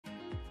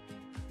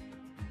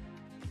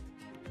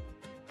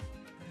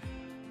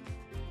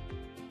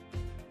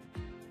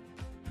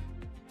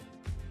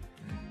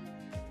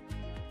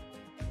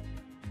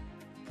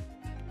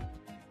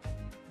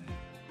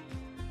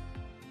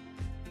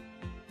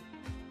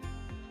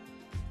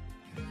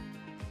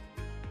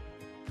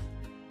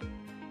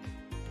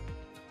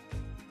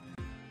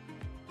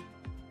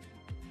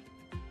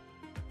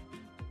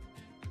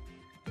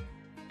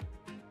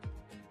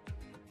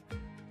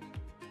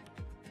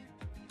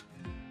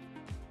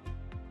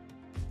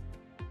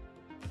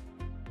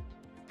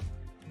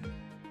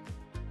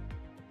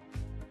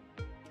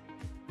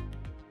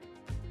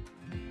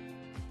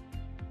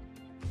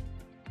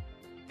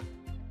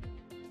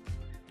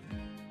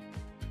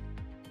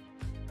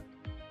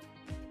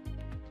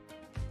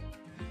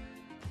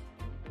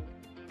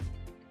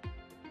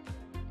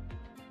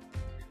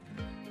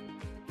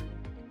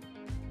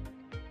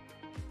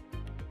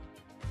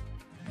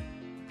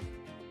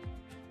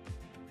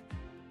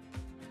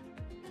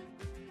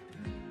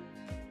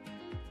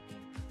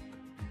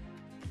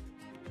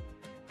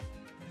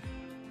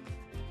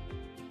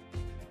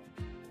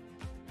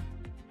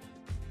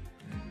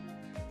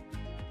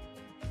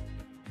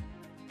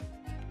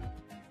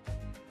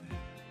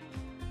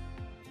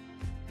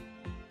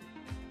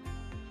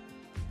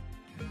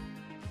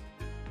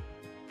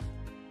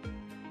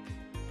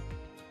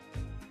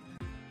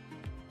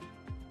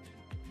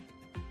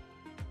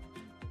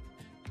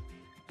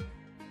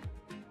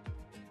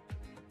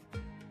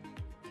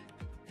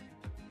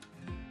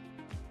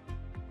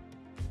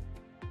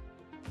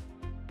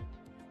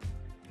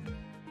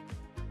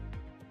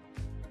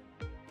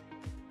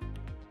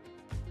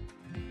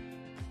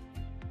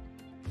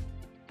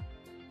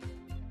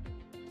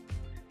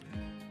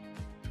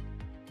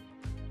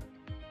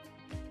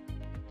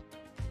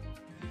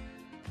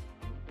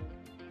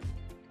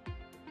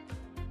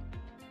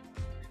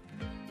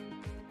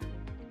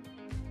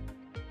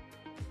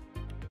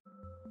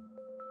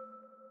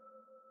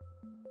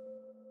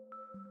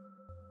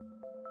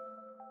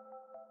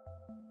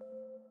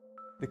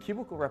The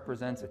cubicle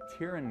represents a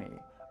tyranny.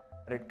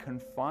 It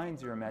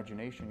confines your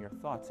imagination, your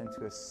thoughts,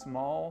 into a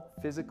small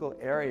physical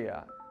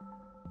area.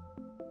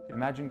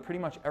 Imagine pretty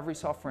much every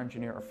software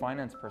engineer or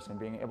finance person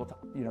being able to,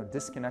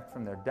 disconnect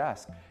from their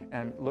desk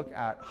and look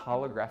at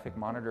holographic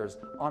monitors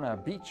on a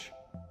beach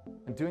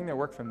and doing their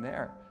work from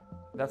there.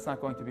 That's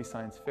not going to be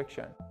science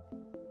fiction.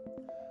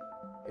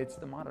 It's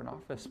the modern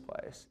office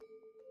place.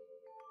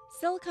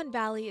 Silicon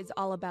Valley is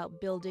all about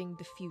building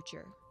the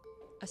future.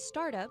 A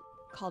startup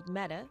called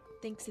Meta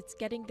thinks it's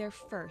getting there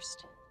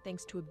first,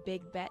 thanks to a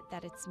big bet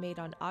that it's made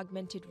on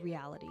augmented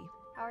reality.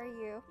 How are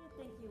you?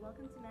 Good, thank you.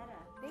 Welcome to Meta.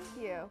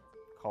 Thank you.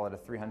 Call it a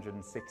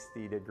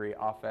 360-degree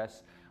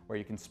office where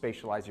you can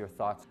spatialize your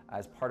thoughts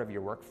as part of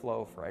your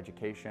workflow for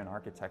education,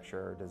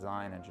 architecture,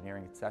 design,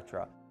 engineering,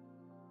 etc.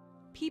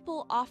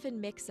 People often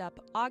mix up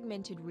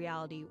augmented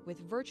reality with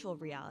virtual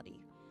reality.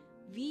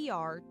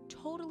 VR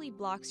totally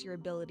blocks your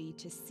ability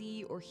to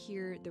see or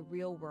hear the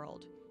real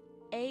world.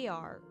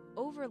 AR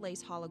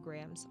overlays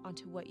holograms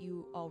onto what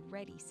you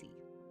already see.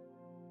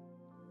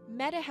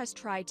 Meta has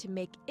tried to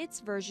make its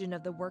version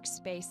of the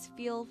workspace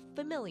feel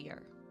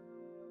familiar.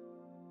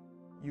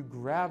 You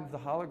grab the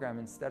hologram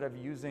instead of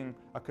using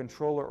a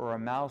controller or a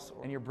mouse,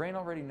 and your brain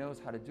already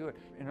knows how to do it.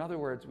 In other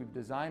words, we've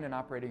designed an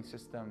operating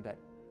system that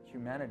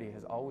humanity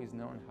has always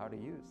known how to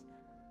use.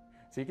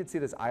 So you can see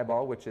this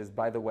eyeball, which is,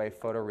 by the way,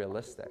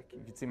 photorealistic.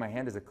 You can see my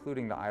hand is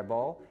occluding the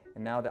eyeball,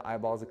 and now the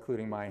eyeball is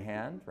occluding my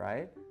hand,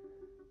 right?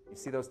 You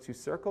see those two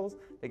circles?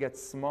 They get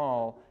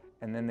small,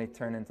 and then they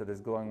turn into this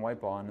glowing white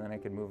ball, and then I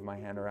can move my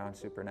hand around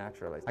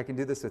supernaturally. I can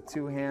do this with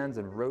two hands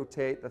and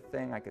rotate the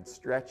thing. I could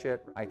stretch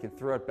it. I could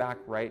throw it back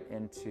right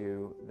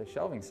into the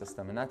shelving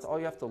system, and that's all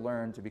you have to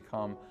learn to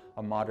become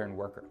a modern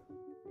worker.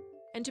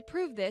 And to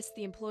prove this,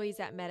 the employees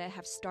at Meta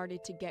have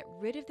started to get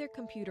rid of their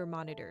computer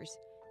monitors,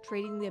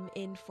 trading them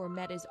in for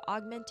Meta's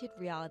augmented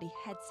reality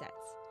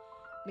headsets.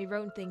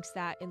 Myron thinks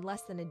that in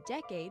less than a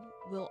decade,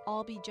 we'll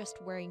all be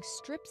just wearing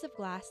strips of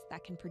glass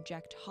that can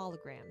project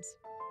holograms.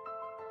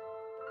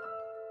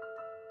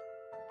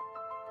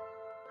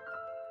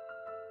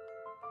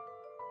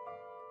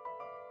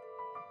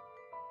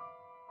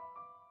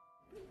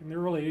 In the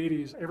early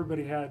 80s,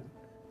 everybody had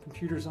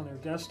computers on their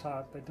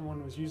desktop, but no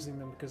one was using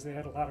them because they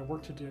had a lot of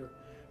work to do.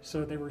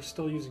 So they were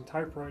still using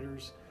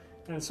typewriters.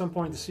 And at some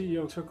point, the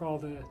CEO took all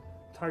the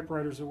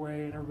typewriters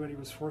away and everybody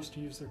was forced to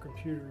use their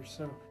computers.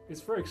 So it's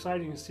very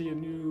exciting to see a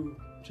new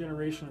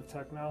generation of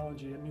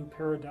technology, a new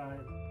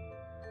paradigm.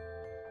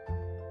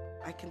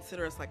 I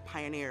consider us like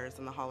pioneers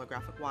in the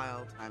holographic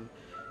wild. I'm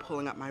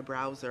pulling up my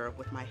browser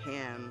with my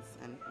hands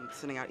and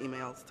sending out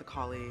emails to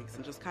colleagues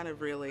and just kind of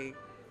really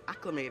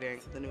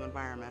acclimating to the new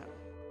environment.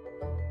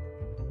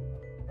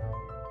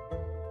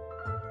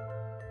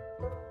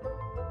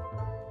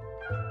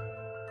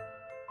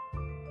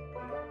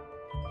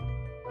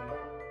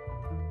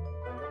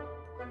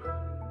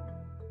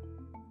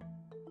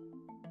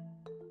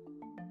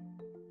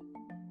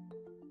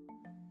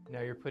 Now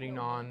you're putting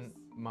on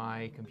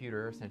my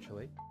computer,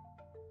 essentially.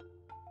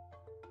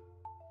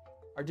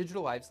 Our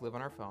digital lives live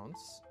on our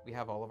phones. We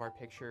have all of our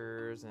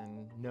pictures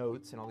and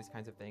notes and all these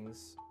kinds of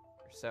things.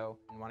 So,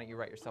 and why don't you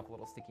write yourself a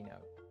little sticky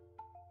note?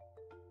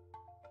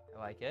 I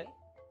like it.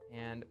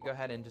 And go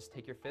ahead and just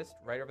take your fist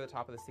right over the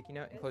top of the sticky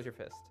note and close your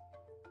fist.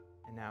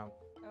 And now...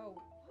 Oh,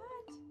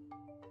 what?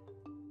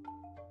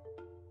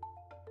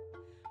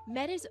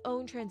 Meta's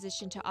own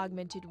transition to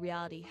augmented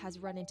reality has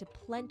run into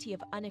plenty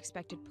of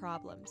unexpected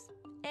problems.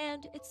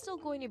 And it's still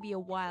going to be a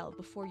while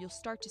before you'll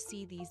start to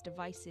see these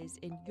devices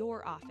in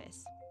your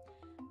office.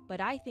 But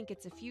I think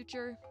it's a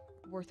future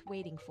worth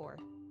waiting for.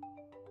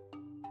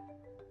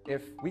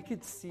 If we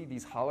could see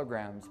these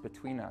holograms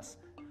between us,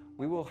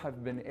 we will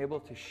have been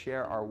able to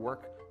share our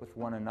work with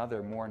one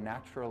another more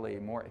naturally,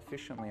 more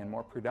efficiently, and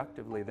more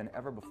productively than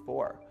ever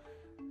before.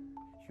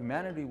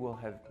 Humanity will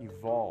have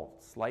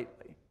evolved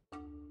slightly.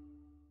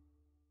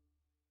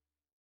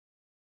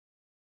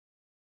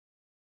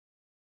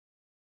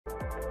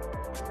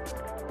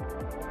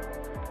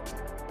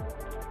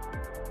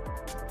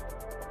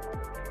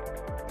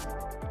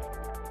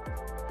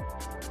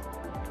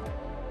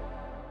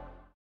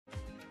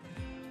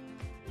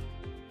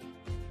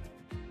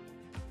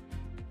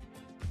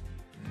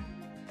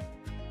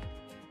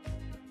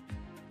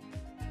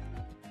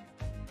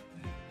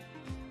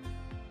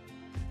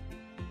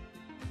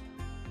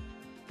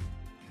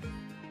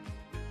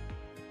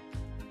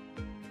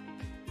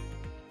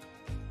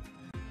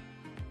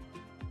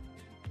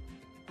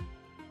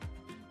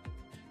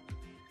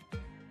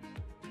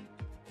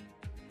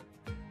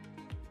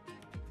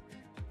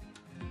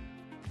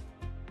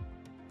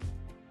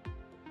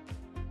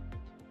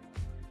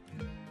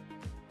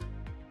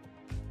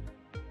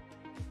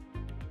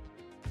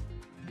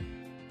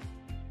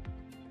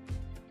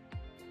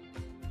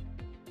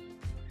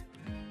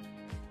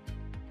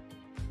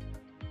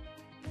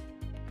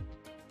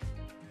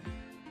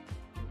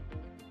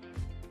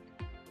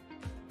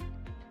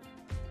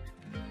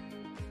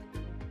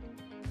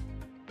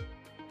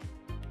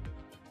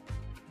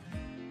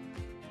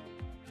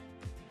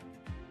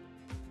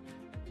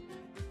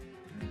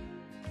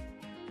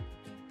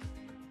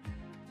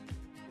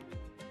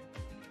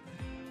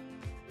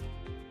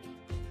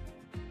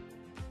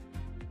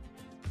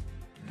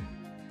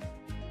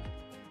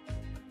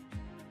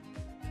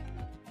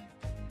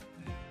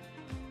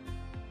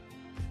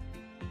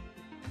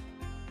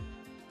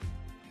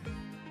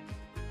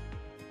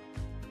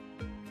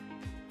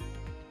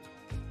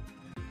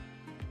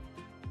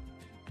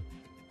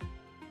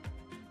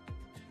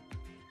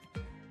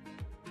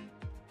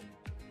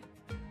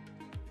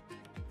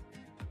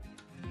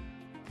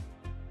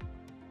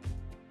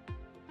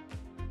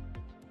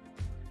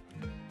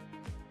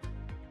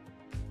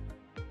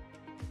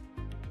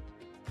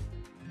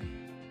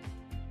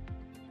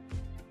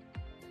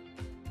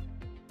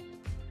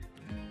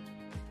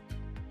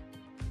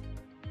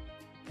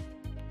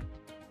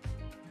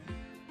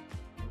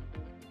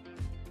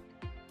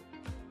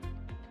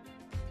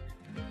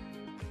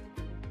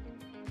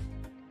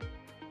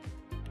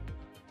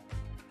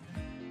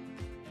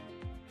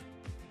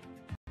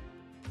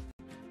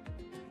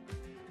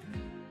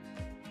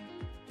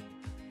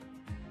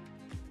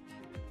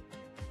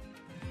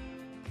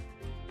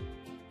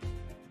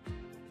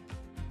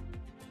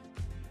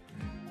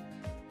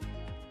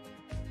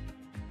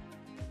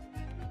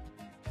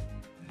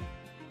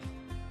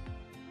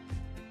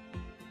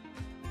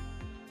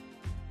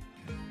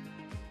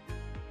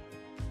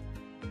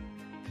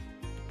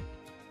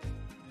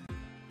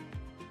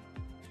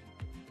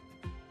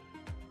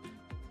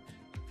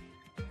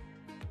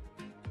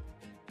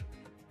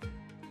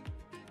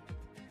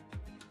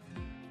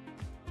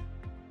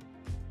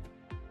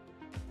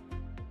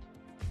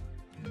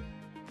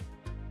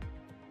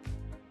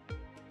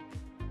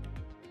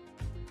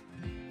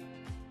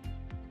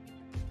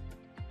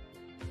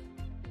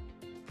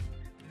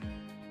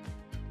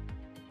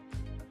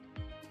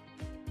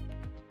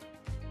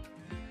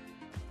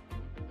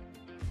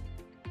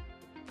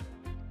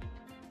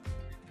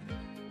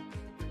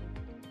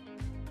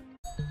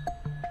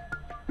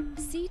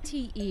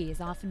 CTE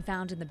is often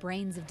found in the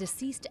brains of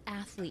deceased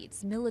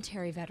athletes,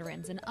 military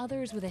veterans, and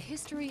others with a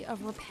history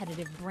of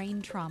repetitive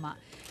brain trauma.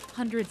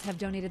 Hundreds have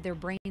donated their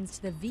brains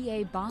to the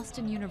VA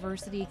Boston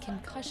University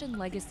Concussion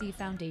Legacy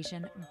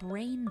Foundation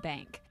Brain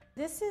Bank.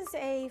 This is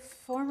a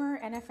former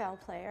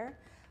NFL player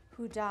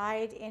who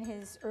died in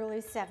his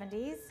early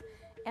 70s,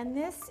 and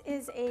this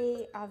is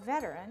a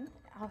veteran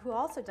who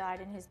also died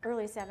in his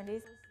early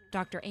 70s.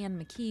 Dr.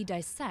 Ann McKee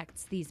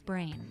dissects these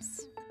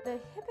brains. The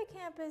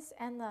hippocampus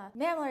and the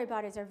mammillary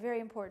bodies are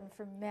very important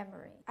for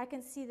memory. I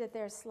can see that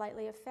they're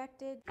slightly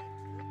affected.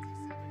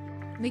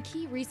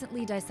 McKee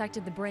recently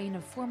dissected the brain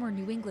of former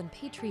New England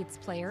Patriots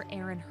player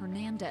Aaron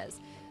Hernandez,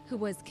 who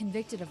was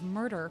convicted of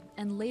murder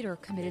and later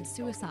committed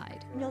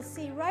suicide. You'll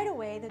see right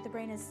away that the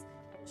brain is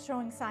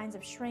showing signs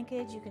of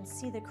shrinkage. You can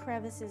see the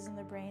crevices in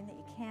the brain that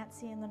you can't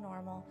see in the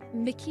normal.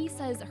 McKee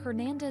says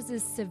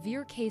Hernandez's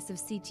severe case of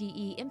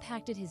CTE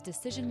impacted his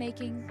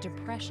decision-making,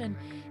 depression,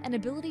 and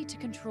ability to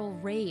control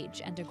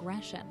rage and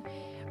aggression.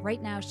 Right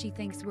now, she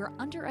thinks we're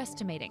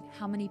underestimating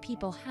how many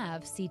people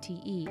have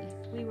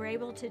CTE. We were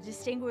able to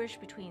distinguish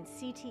between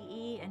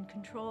CTE and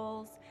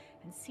controls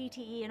and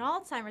CTE and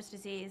Alzheimer's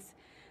disease.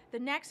 The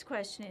next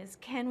question is,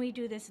 can we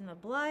do this in the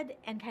blood,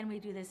 and can we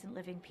do this in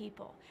living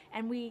people?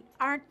 And we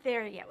aren't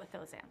there yet with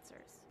those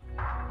answers.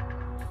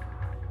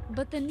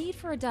 But the need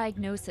for a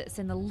diagnosis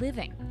in the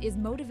living is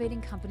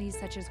motivating companies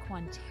such as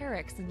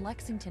Quanterix in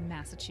Lexington,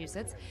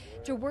 Massachusetts,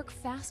 to work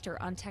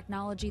faster on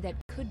technology that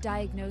could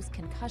diagnose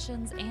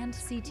concussions and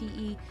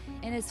CTE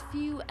in as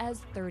few as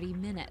 30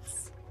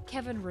 minutes.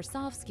 Kevin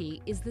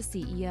Rosovsky is the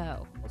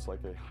CEO. It's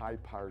like a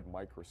high-powered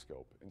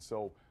microscope, and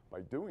so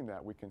by doing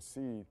that, we can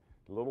see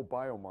little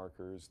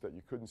biomarkers that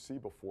you couldn't see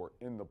before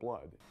in the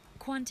blood.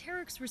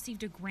 Quanterix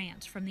received a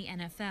grant from the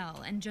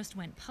NFL and just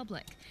went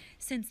public.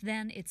 Since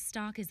then, its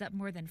stock is up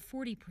more than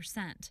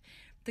 40%.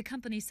 The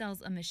company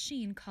sells a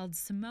machine called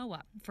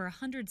Simoa for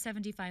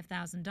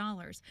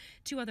 $175,000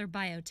 to other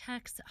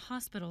biotechs,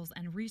 hospitals,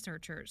 and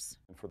researchers.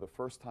 And for the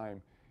first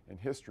time in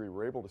history,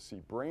 we're able to see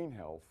brain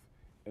health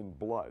in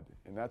blood,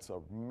 and that's a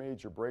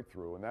major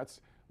breakthrough, and that's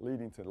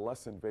leading to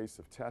less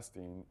invasive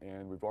testing,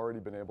 and we've already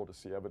been able to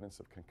see evidence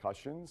of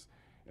concussions,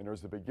 and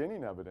there's the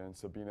beginning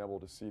evidence of being able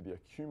to see the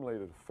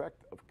accumulated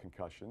effect of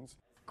concussions.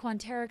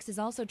 Quanterix is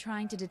also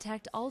trying to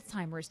detect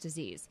Alzheimer's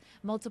disease,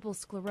 multiple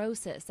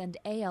sclerosis, and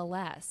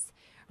ALS.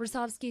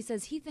 Rosovsky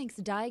says he thinks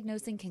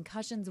diagnosing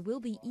concussions will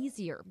be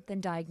easier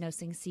than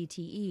diagnosing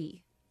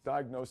CTE.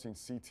 Diagnosing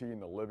CT in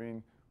the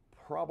living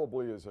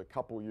probably is a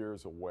couple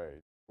years away.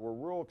 We're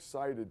real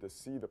excited to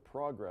see the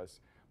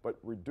progress, but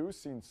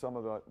reducing some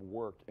of that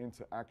work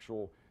into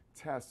actual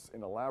tests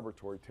in a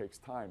laboratory takes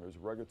time. There's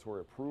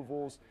regulatory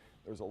approvals,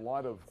 there's a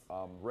lot of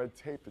red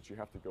tape that you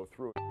have to go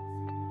through.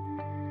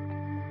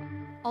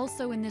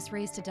 Also in this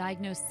race to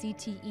diagnose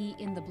CTE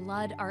in the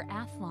blood are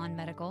Athlon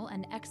Medical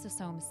and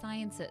Exosome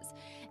Sciences.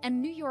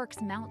 And New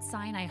York's Mount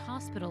Sinai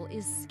Hospital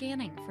is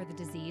scanning for the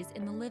disease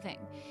in the living.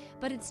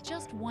 But it's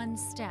just one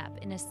step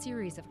in a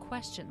series of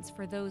questions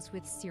for those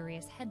with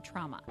serious head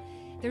trauma.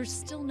 There's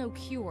still no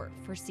cure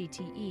for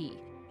CTE.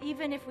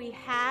 Even if we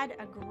had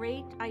a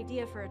great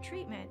idea for a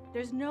treatment,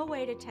 there's no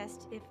way to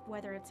test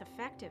whether it's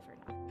effective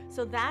or not.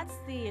 So that's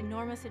the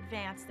enormous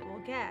advance that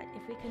we'll get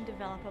if we can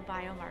develop a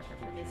biomarker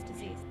for this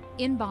disease.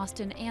 In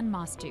Boston, Ann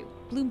Mostu,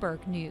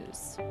 Bloomberg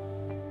News.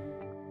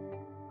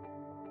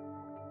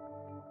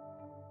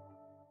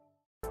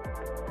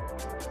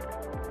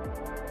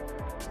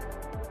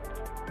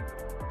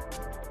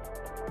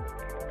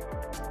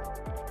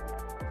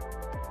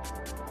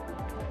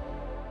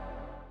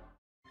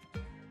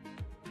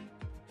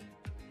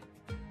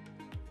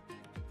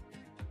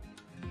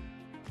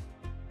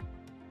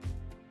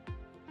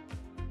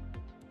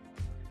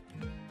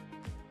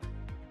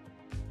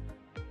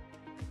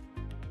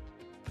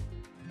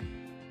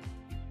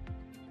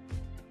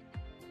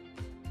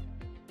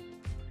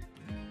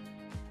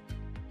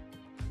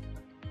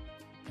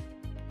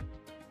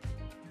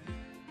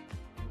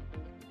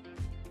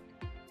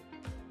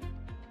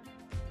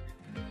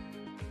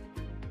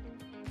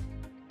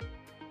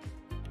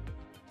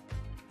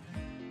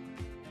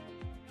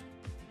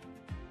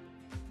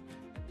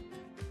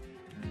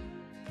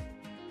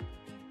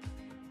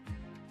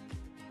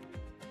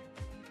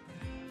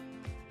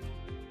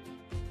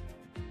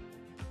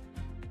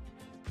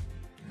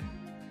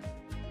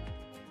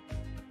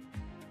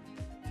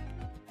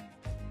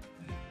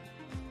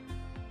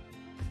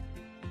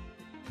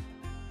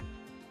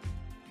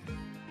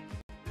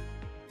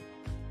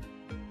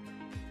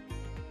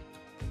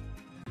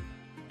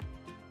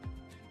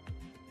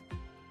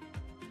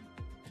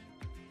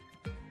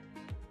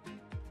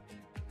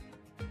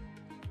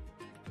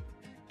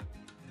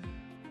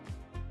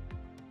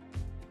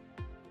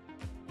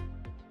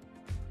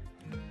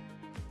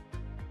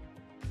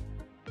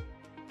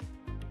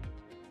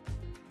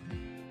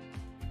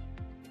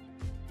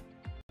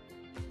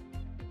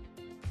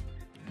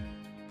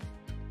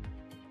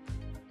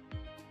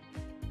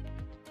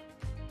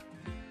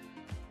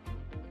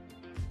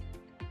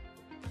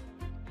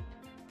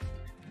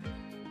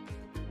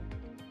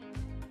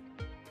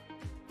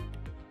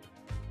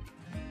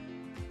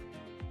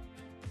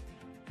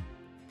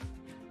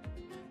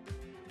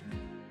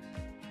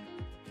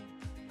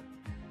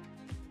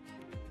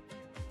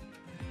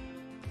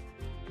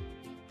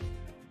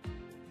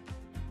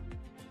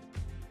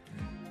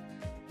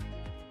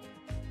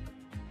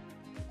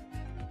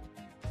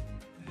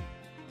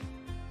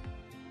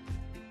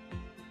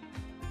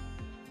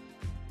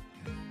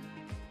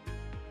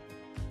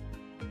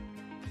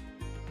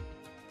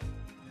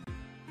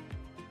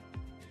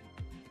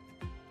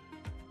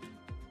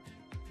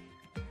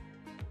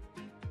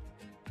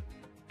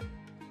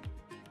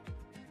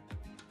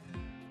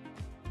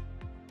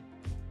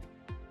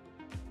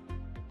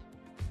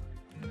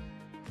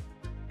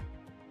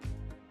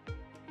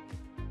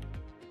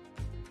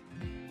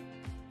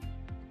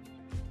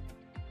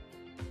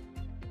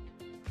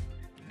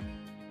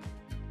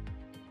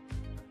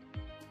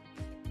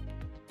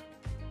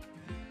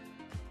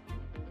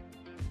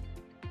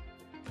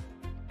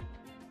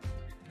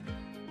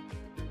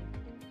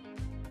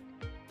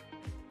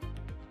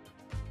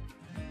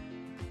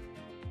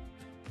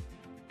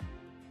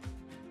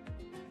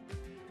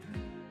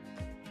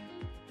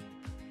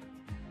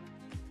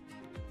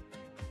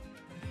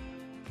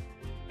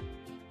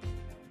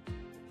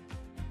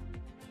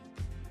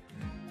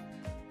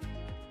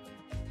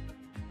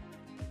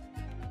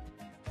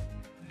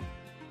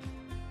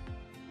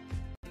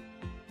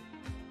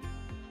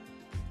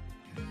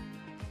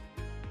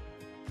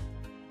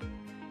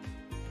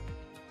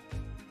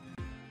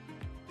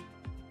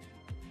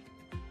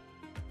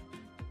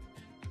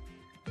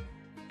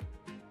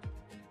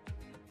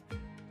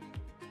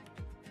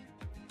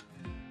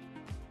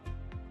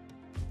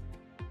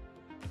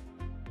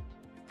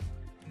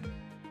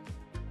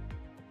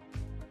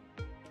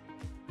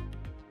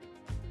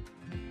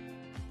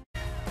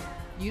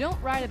 You don't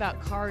write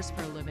about cars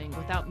for a living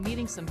without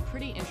meeting some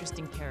pretty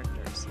interesting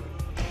characters.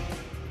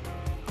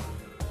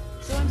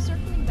 So I'm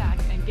circling back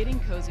and getting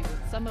cozy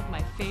with some of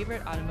my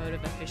favorite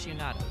automotive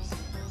aficionados.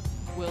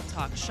 We'll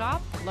talk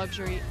shop,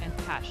 luxury, and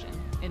passion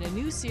in a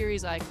new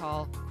series I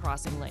call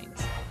Crossing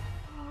Lanes.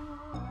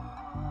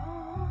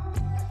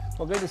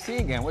 Well, good to see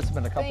you again. What's it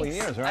been, a couple of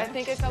years, right? I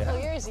think a couple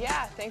of years,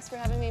 yeah. Thanks for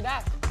having me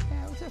back.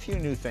 Yeah, there's a few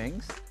new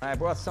things. I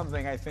brought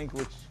something I think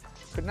which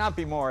could not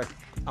be more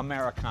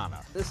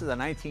Americana. This is a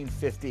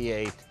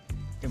 1958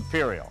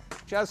 Imperial.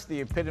 Just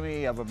the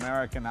epitome of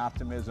American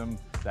optimism,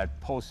 that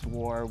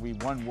post-war, we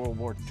won World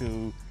War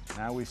II,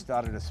 now we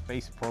started a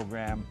space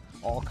program,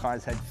 all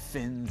cars had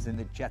fins and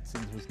the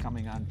Jetsons was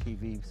coming on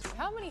TV.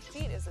 How many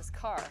feet is this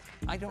car?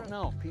 I don't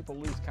know. People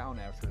lose count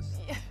after a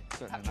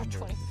certain After number.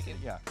 20 feet.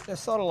 Yeah, they're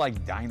sort of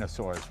like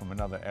dinosaurs from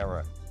another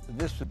era.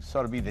 This would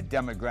sort of be the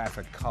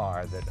demographic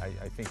car that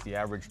I think the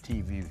average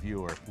TV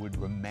viewer would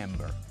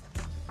remember.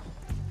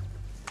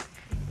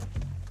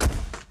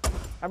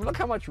 I mean, look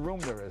how much room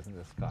there is in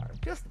this car.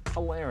 Just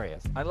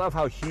hilarious. I love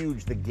how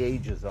huge the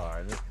gauges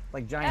are,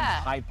 like giant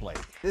high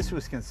plates. This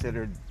was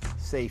considered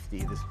safety.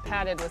 This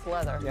Padded with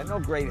leather. Yeah, no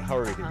great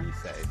hurry to be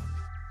safe.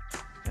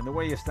 And the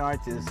way you start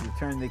is you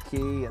turn the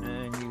key and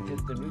then you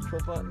hit the neutral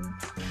button.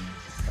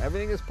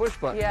 Everything is push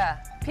button. Yeah,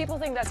 people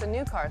think that's a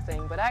new car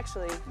thing, but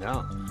actually,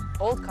 No.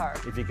 old car.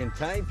 If you can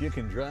type, you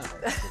can drive.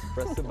 Just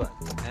press the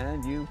button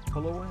and you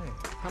pull away.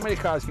 How many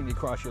cars can you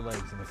cross your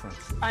legs in the front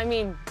seat? I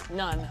mean,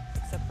 none,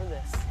 except for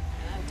this.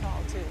 And I'm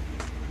tall, too.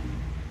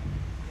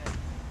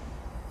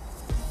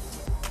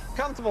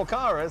 Comfortable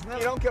car, isn't it?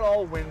 You don't get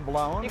all wind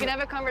blown. You can have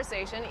a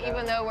conversation,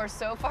 even though we're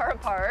so far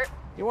apart.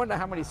 You wonder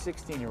how many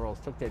 16-year-olds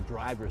took their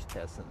driver's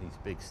tests in these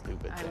big,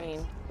 stupid I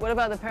things. mean, what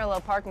about the parallel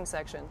parking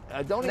section?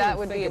 Don't that even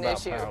would think be an about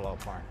issue. parallel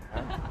parking.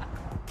 Huh?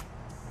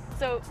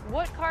 So,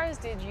 what cars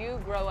did you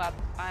grow up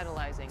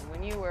idolizing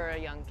when you were a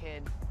young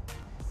kid?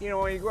 You know,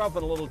 when you grow up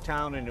in a little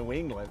town in New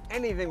England,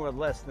 anything with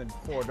less than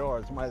 4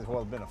 doors might as well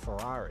have been a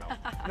Ferrari.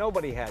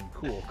 Nobody had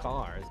cool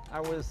cars. I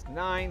was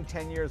 9,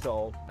 10 years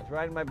old. I was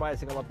riding my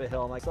bicycle up a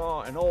hill and I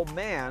saw an old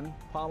man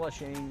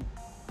polishing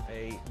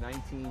a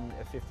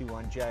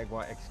 1951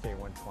 Jaguar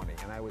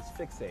XK120, and I was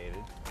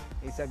fixated.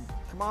 He said,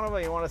 "Come on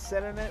over, you want to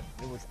sit in it?"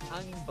 It was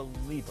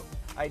unbelievable.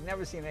 I'd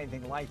never seen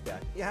anything like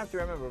that. You have to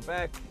remember,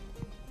 back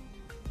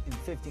in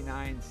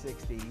 59,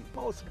 60,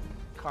 most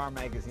car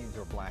magazines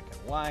were black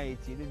and white.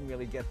 You didn't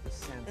really get the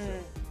sense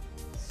of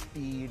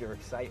speed or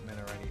excitement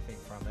or anything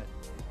from it.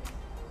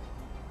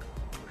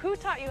 Who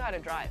taught you how to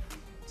drive?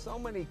 So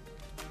many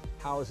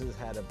houses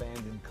had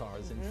abandoned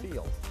cars in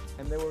fields.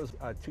 And there was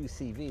a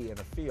 2CV in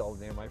a field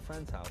near my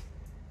friend's house.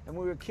 And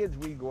when we were kids,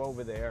 we'd go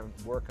over there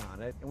and work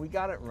on it. And we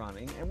got it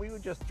running. And we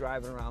would just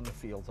drive around the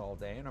fields all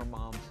day. And our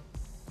moms,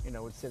 you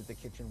know, would sit at the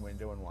kitchen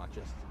window and watch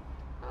us.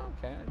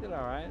 Okay, I did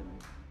all right.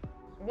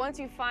 Once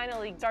you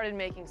finally started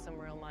making some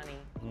real money,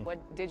 what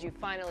did you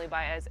finally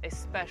buy as a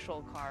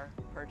special car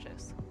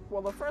purchase?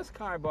 Well, the first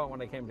car I bought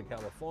when I came to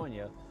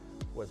California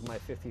was my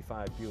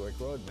 55 Buick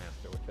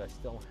Roadmaster, which I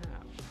still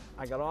have.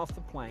 I got off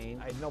the plane,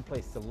 I had no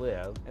place to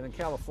live, and in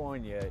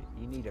California,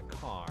 you need a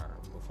car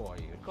before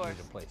you need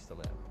a place to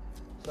live.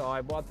 So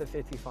I bought the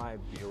 55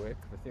 Buick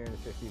for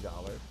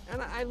 $350,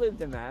 and I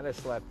lived in that, I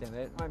slept in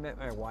it. I met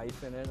my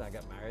wife in it, I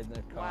got married in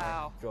that car.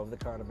 Wow. Drove the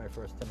car to my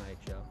first Tonight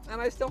Show,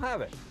 and I still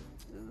have it.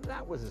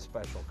 That was a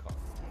special car.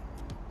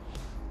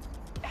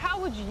 How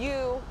would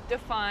you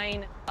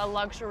define a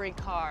luxury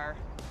car?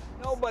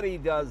 Nobody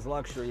does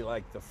luxury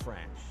like the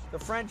French. The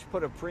French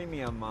put a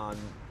premium on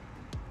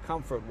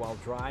comfort while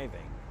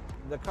driving.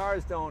 The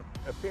cars don't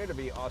appear to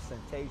be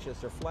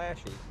ostentatious or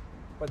flashy,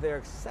 but they're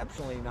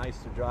exceptionally nice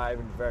to drive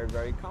and very,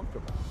 very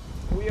comfortable.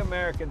 We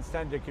Americans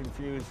tend to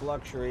confuse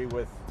luxury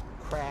with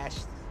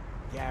crashed,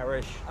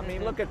 garish. I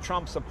mean, look at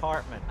Trump's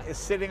apartment. Is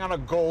sitting on a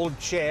gold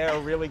chair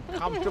really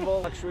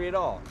comfortable? Luxury at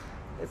all.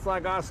 It's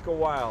like Oscar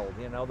Wilde,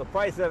 you know, the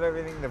price of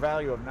everything, the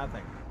value of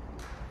nothing.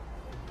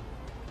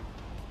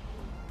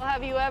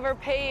 Have you ever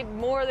paid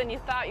more than you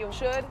thought you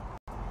should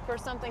for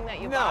something that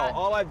you bought? No,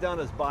 all I've done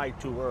is buy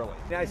too early.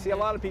 Now, I see a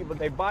lot of people,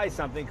 they buy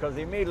something because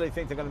they immediately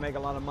think they're going to make a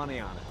lot of money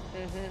on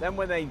it. Then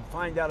when they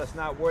find out it's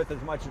not worth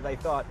as much as they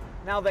thought,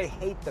 now they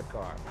hate the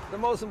car. The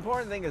most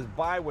important thing is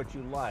buy what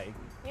you like.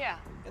 Yeah.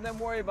 And then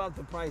worry about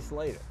the price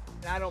later.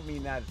 I don't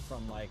mean that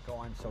from like, oh,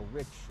 I'm so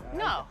rich.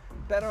 No.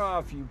 Better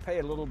off you pay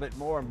a little bit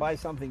more and buy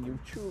something you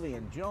truly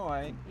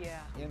enjoy. Yeah.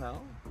 You know.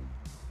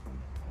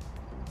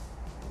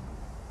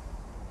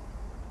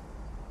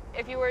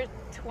 If you were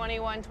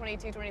 21,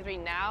 22, 23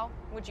 now,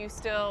 would you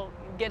still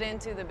get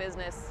into the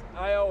business?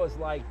 I always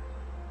like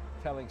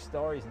telling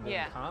stories and doing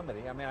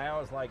comedy. I mean, I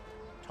always like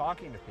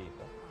talking to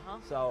people.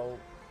 So,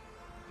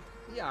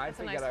 yeah, I That's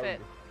a think nice that I fit.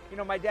 would. You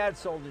know, my dad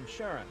sold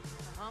insurance,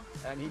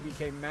 and he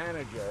became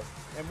manager.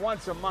 And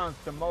once a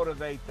month, to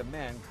motivate the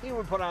men, he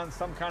would put on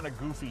some kind of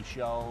goofy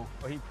show,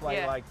 or he'd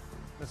play like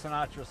the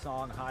Sinatra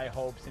song "High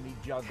Hopes," and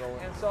he'd juggle.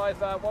 And so I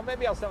thought, well,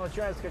 maybe I'll sell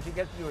insurance because you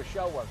get to do a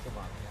show once a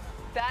month.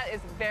 That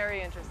is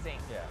very interesting.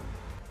 Yeah.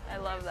 I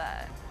love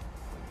that.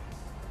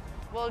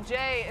 Well,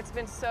 Jay, it's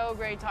been so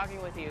great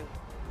talking with you.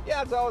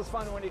 Yeah, it's always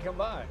fun when you come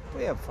by.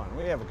 We have fun.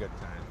 We have a good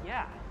time.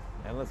 Yeah.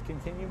 And let's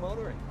continue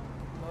motoring.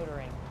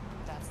 Motoring.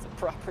 That's the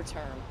proper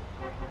term.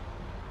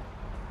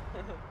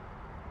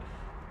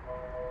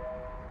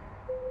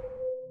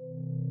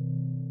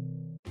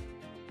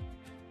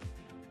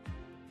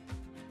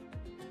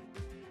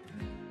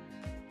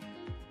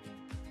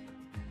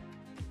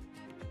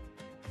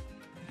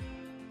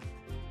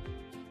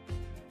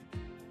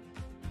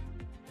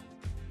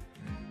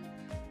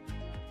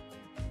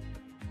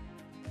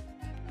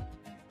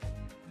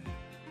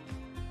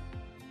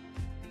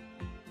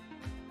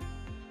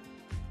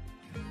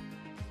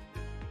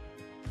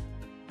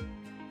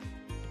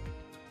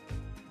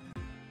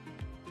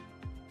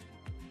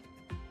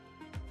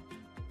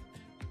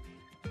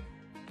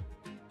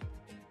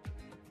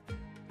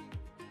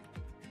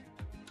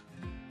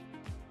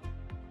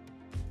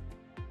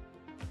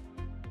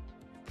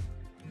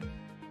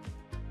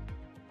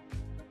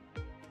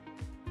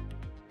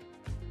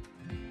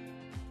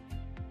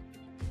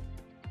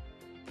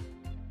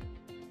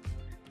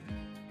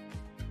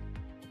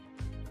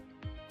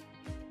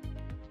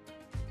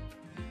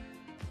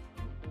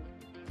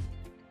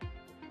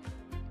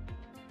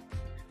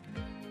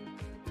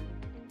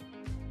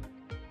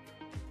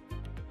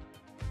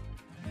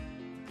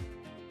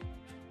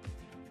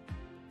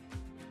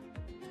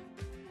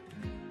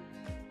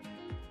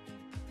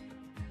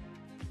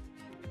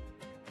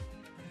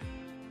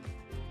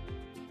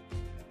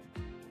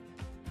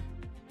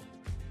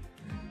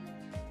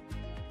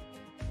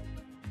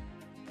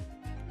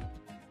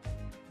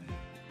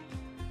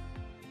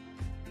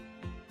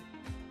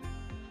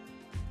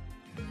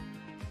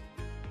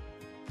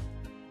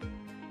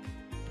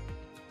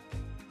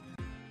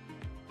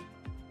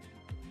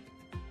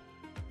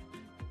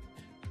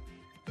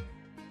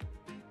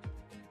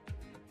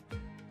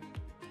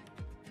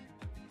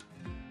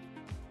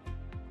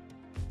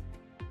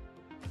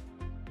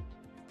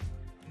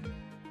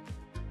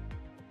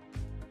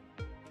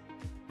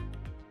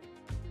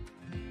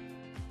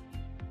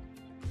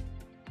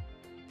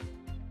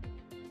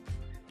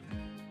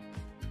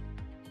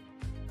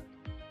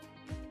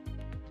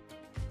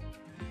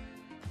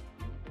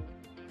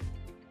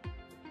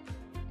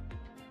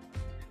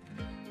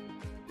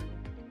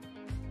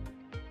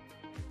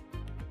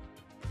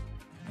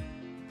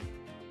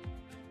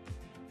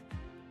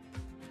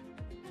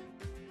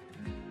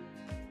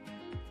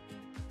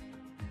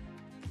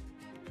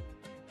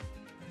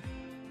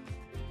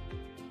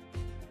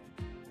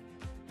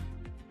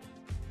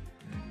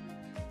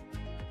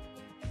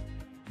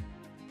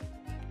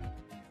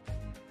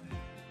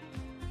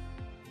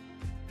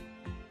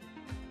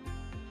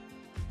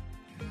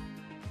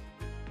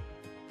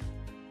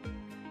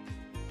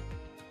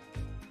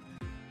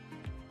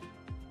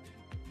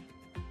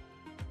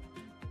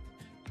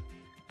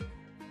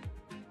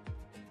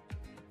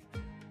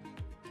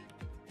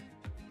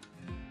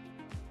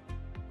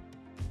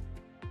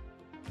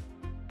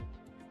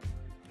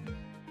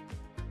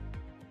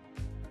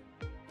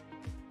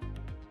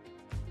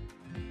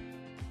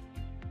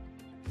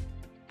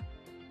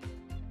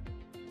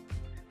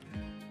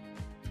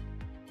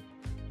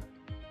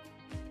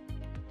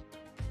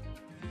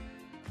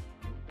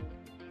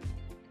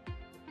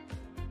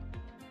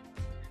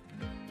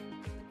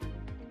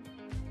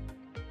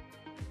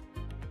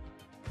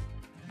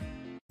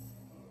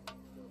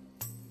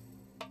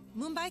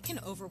 Mumbai can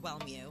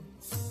overwhelm you.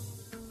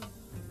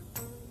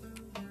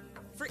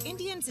 For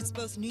Indians, it's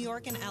both New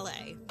York and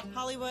LA,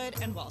 Hollywood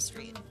and Wall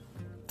Street.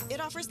 It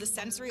offers the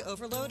sensory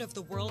overload of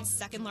the world's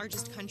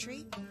second-largest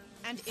country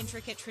and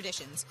intricate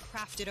traditions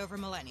crafted over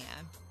millennia.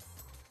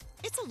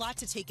 It's a lot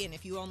to take in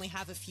if you only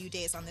have a few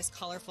days on this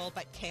colorful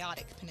but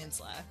chaotic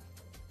peninsula.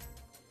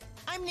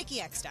 I'm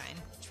Nikki Eckstein,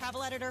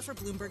 travel editor for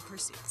Bloomberg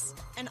Pursuits,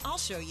 and I'll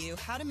show you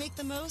how to make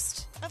the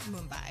most of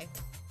Mumbai.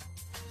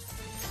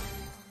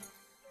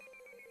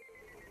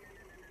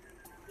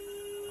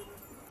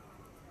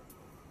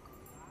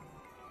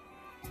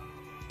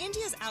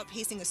 India's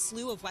outpacing a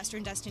slew of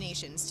Western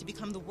destinations to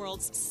become the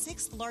world's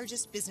 6th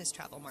largest business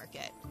travel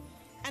market.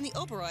 And the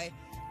Oberoi,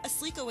 a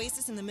sleek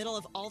oasis in the middle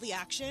of all the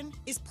action,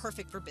 is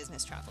perfect for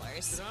business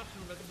travelers. Good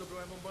afternoon, welcome to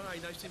Oberoi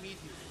Mumbai. Nice to meet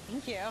you.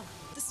 Thank you.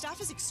 The staff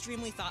is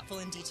extremely thoughtful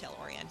and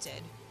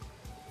detail-oriented.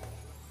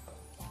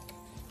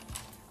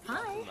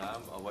 Hi.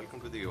 Ma'am, welcome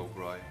to the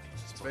Oberoi.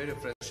 It's very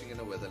refreshing in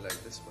a weather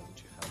like this. Why don't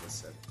you have a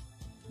sip?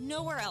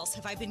 Nowhere else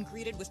have I been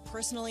greeted with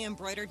personally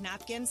embroidered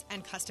napkins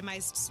and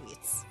customized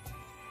suites.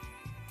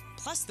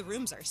 Plus, the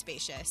rooms are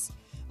spacious,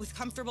 with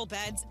comfortable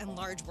beds and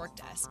large work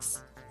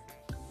desks.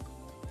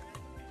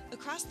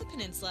 Across the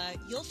peninsula,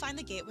 you'll find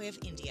the Gateway of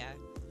India,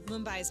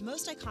 Mumbai's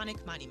most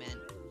iconic monument.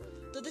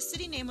 Though the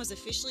city name was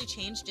officially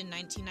changed in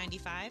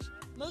 1995,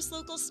 most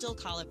locals still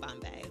call it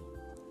Bombay.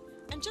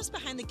 And just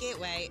behind the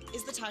Gateway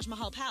is the Taj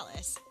Mahal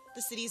Palace,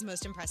 the city's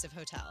most impressive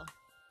hotel.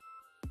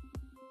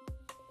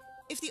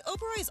 If the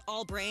Oberoi is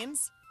all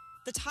brains,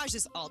 the Taj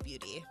is all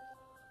beauty.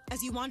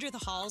 As you wander the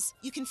halls,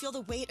 you can feel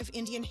the weight of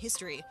Indian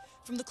history,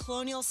 from the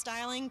colonial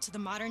styling to the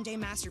modern-day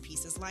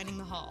masterpieces lining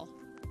the hall.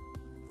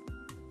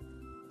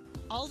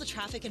 All the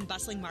traffic and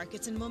bustling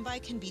markets in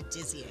Mumbai can be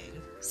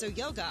dizzying, so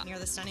yoga near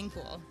the stunning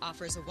pool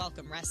offers a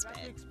welcome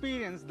respite.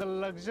 Experience the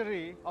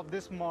luxury of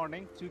this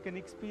morning, so you can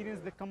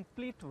experience the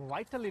complete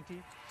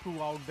vitality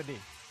throughout the day.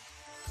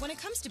 When it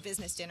comes to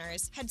business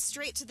dinners, head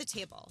straight to the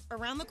table,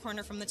 around the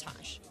corner from the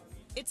Taj.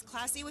 It's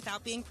classy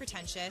without being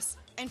pretentious,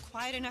 and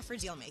quiet enough for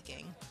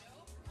deal-making.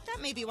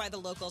 That may be why the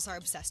locals are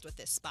obsessed with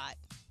this spot.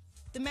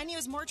 The menu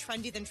is more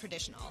trendy than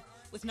traditional,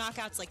 with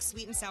knockouts like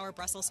sweet and sour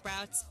Brussels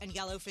sprouts and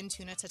yellowfin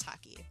tuna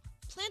tataki.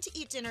 Plan to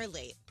eat dinner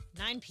late.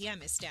 9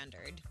 p.m. is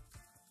standard.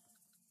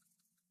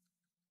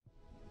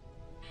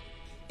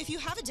 If you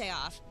have a day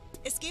off,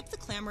 escape the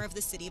clamor of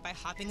the city by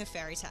hopping a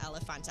ferry to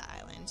Elephanta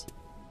Island.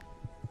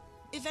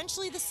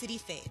 Eventually, the city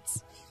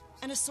fades,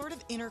 and a sort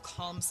of inner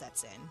calm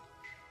sets in.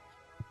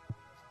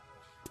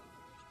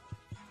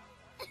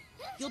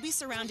 You'll be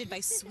surrounded by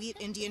sweet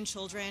Indian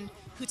children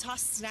who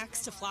toss snacks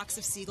to flocks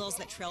of seagulls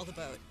that trail the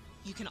boat.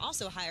 You can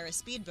also hire a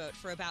speedboat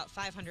for about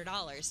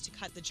 $500 to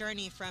cut the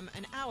journey from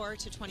an hour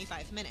to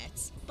 25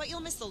 minutes, but you'll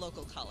miss the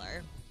local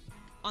color.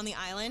 On the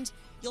island,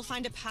 you'll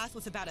find a path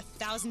with about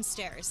 1,000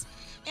 stairs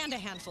and a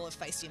handful of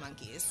feisty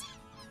monkeys.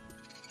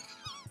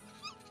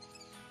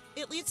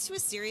 It leads to a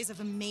series of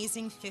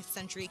amazing 5th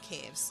century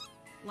caves,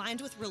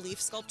 lined with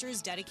relief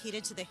sculptures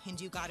dedicated to the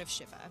Hindu god of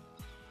Shiva.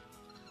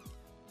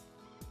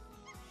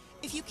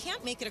 If you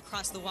can't make it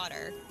across the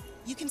water,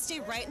 you can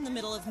stay right in the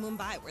middle of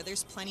Mumbai where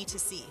there's plenty to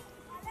see.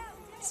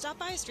 Stop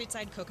by a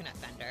street-side coconut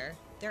vendor.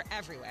 They're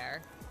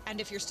everywhere. And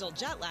if you're still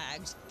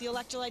jet-lagged, the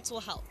electrolytes will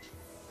help.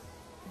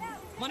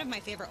 One of my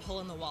favorite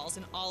hole-in-the-walls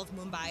in all of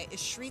Mumbai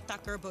is Shri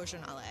Thakur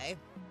Bhojanalaya.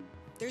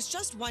 There's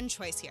just one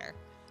choice here: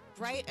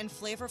 bright and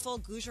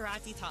flavorful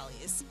Gujarati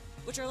thalis,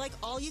 which are like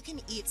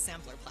all-you-can-eat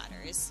sampler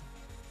platters.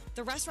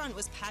 The restaurant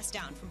was passed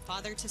down from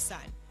father to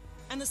son,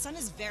 and the son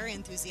is very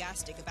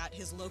enthusiastic about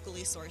his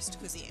locally sourced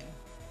cuisine.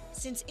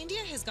 Since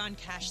India has gone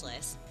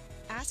cashless,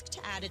 ask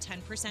to add a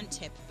 10%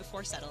 tip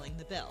before settling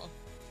the bill.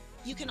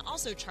 You can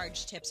also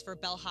charge tips for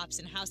bellhops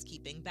and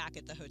housekeeping back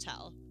at the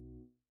hotel.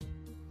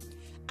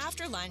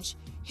 After lunch,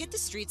 hit the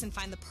streets and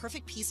find the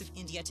perfect piece of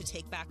India to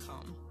take back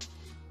home.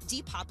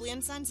 D.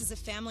 Popley & Sons is a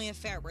family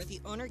affair where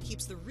the owner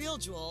keeps the real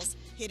jewels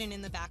hidden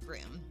in the back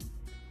room.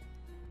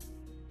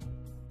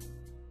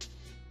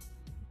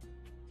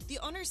 The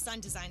owner's son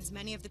designs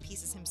many of the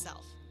pieces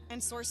himself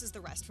and sources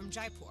the rest from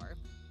Jaipur.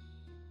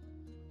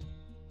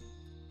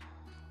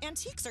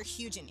 Antiques are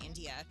huge in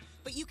India,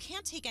 but you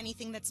can't take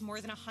anything that's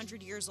more than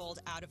 100 years old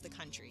out of the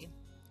country.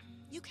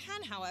 You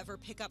can, however,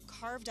 pick up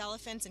carved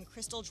elephants and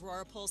crystal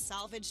drawer pulls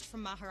salvaged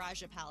from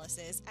Maharaja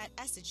palaces at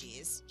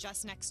Essages,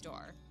 just next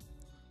door.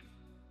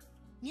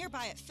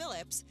 Nearby at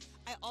Phillips,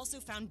 I also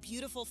found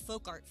beautiful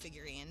folk art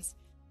figurines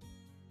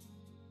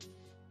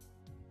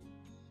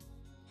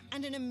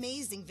and an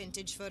amazing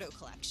vintage photo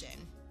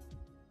collection.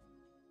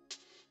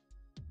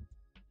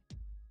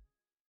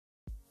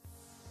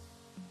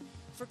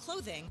 For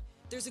clothing,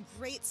 there's a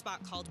great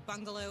spot called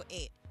Bungalow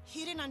 8,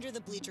 hidden under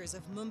the bleachers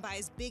of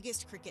Mumbai's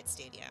biggest cricket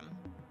stadium.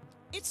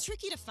 It's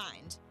tricky to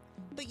find,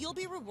 but you'll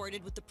be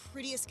rewarded with the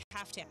prettiest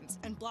kaftans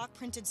and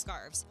block-printed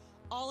scarves,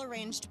 all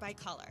arranged by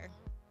color.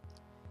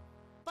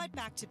 But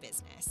back to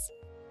business.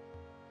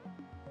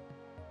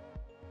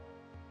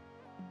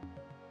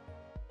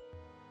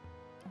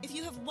 If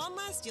you have one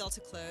last deal to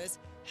close,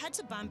 head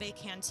to Bombay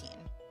Canteen.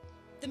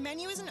 The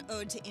menu is an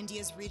ode to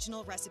India's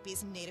regional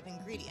recipes and native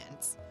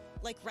ingredients,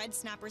 like red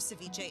snapper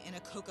ceviche in a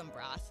kokum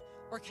broth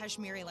or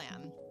Kashmiri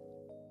lamb.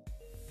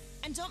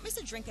 And don't miss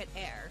a drink at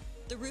Air,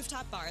 the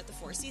rooftop bar at the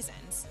Four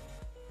Seasons.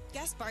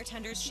 Guest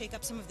bartenders shake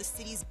up some of the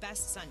city's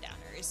best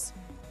sundowners.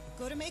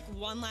 Go to make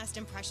one last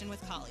impression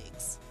with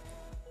colleagues.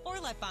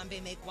 Or let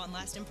Bombay make one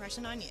last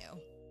impression on you.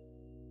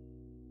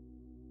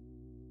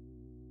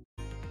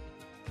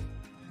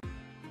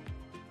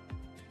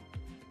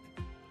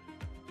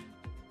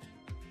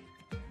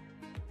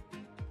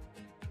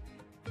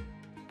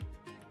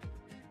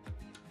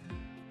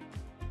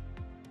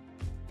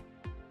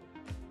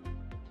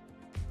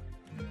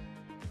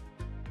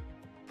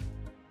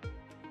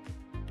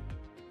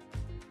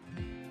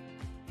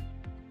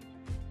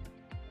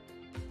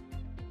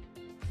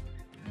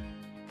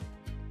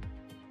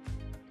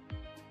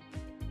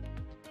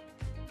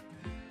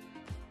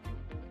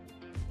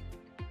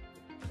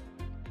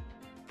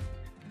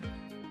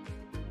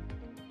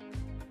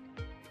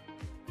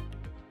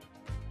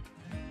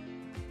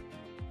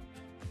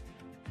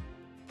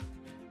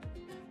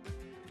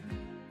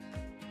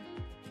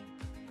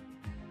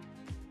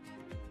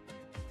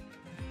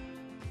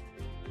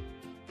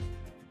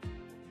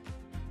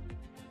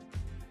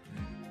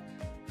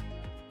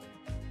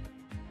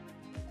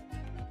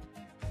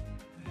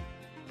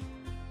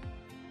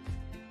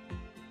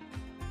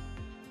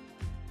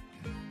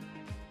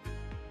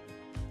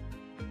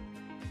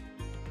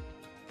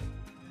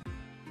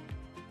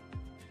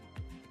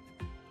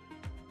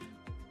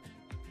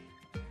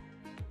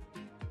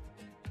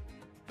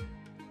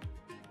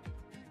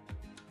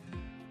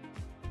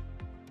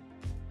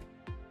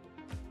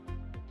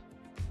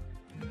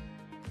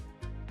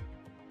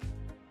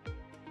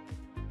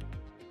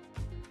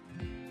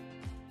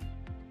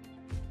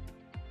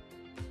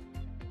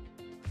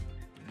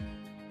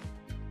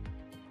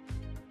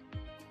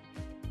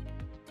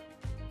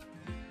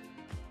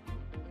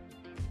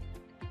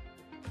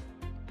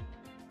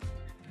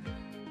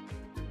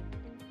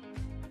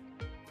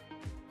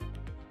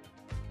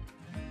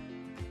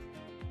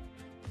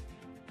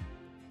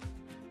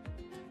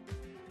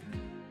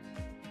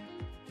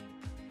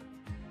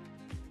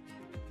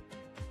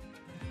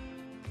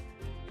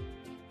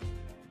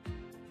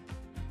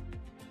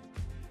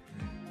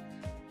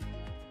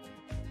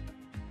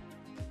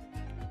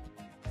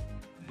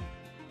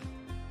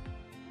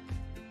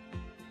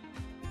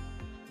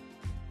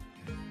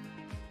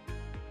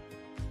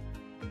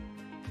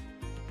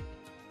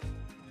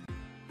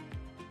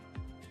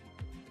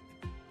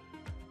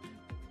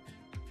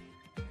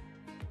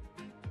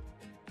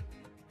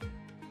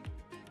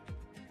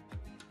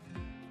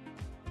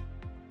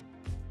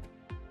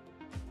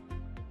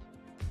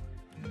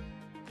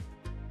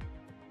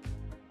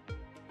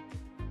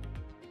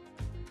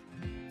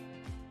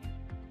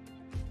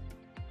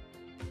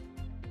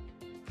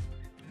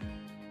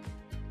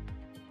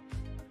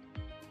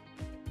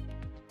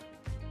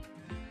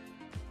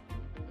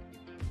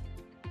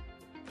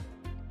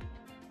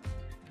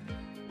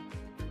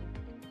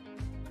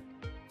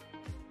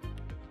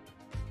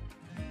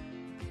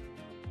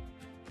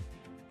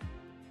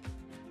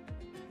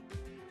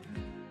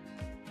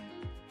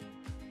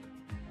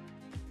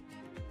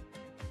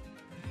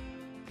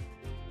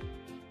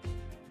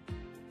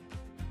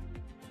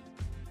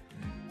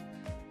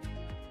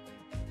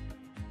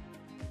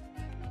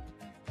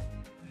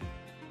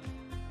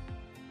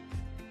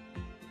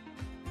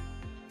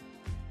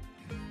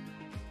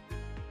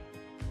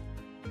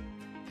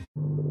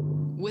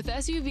 With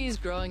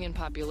SUVs growing in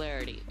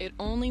popularity, it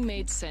only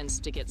made sense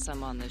to get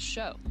some on this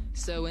show.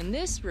 So in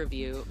this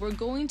review, we're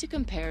going to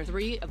compare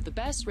 3 of the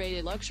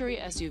best-rated luxury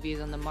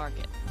SUVs on the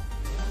market.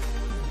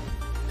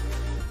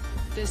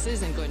 This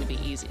isn't going to be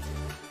easy.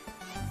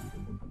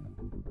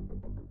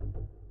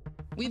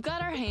 We've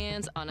got our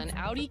hands on an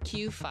Audi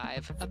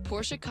Q5, a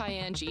Porsche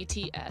Cayenne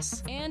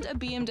GTS, and a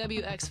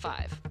BMW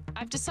X5.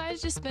 I've decided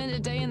to spend a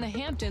day in the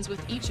Hamptons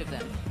with each of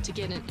them to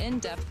get an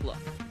in-depth look.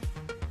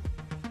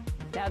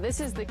 Now this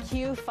is the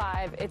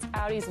Q5. It's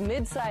Audi's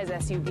mid-size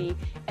SUV,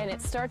 and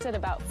it starts at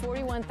about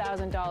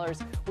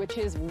 $41,000, which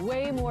is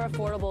way more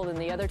affordable than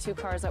the other 2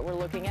 cars that we're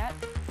looking at.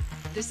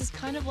 This is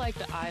kind of like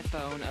the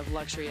iPhone of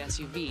luxury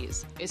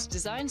SUVs. It's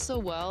designed so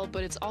well,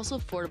 but it's also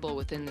affordable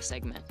within the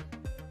segment.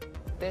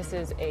 This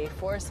is a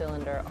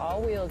 4-cylinder,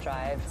 all-wheel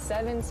drive,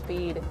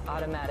 7-speed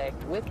automatic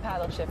with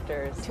paddle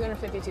shifters,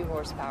 252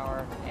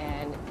 horsepower,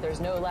 and there's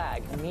no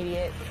lag.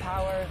 Immediate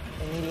power,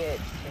 immediate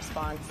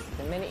response.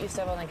 The minute you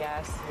step on the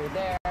gas, you're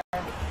there.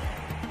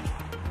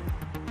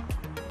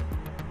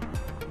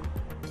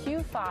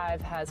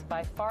 Q5 has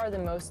by far the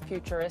most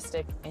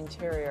futuristic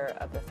interior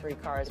of the 3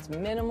 cars. It's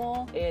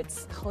minimal,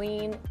 it's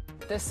clean.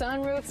 The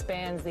sunroof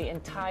spans the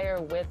entire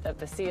width of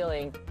the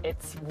ceiling.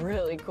 It's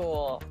really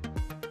cool.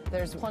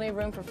 There's plenty of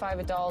room for 5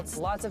 adults,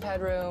 lots of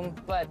headroom,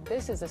 but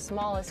this is the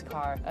smallest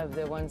car of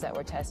the ones that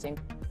we're testing.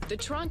 The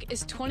trunk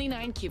is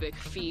 29 cubic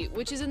feet,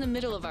 which is in the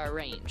middle of our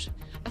range.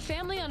 A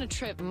family on a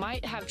trip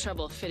might have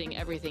trouble fitting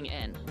everything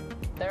in.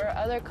 There are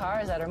other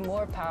cars that are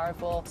more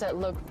powerful, that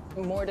look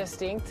more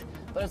distinct,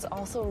 but it's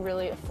also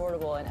really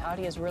affordable, and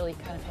Audi has really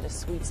kind of hit a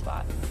sweet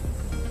spot.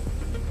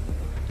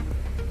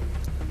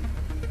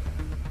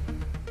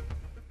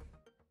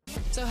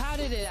 So how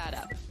did it add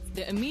up?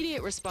 The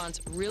immediate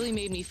response really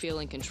made me feel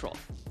in control.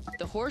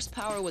 The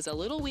horsepower was a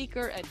little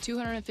weaker at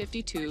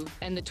 252,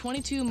 and the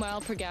 22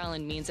 mile per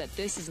gallon means that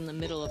this is in the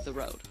middle of the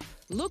road.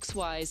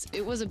 Looks-wise,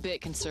 it was a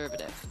bit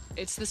conservative.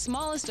 It's the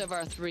smallest of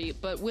our 3,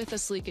 but with a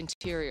sleek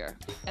interior.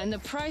 And the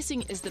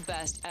pricing is the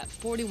best at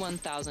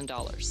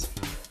 $41,000.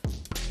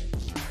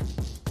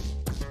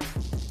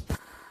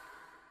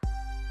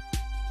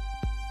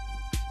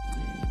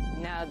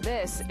 Now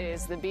this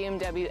is the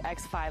BMW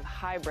X5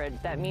 Hybrid.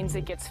 That means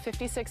it gets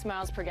 56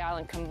 miles per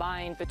gallon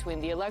combined between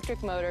the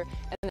electric motor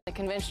and the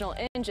conventional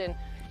engine.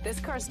 This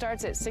car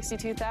starts at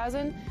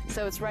 $62,000,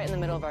 so it's right in the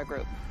middle of our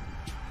group.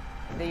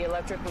 The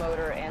electric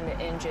motor and the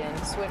engine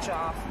switch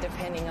off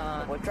depending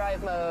on what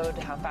drive mode,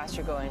 how fast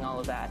you're going, all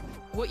of that.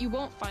 What you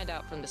won't find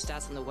out from the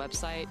stats on the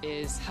website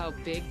is how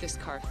big this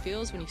car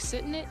feels when you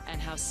sit in it and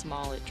how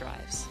small it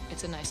drives.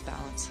 It's a nice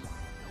balance.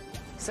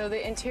 So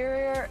the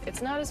interior,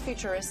 it's not as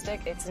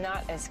futuristic, it's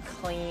not as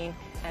clean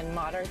and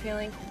modern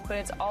feeling, but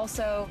it's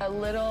also a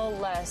little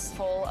less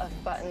full of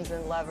buttons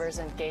and levers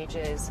and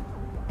gauges.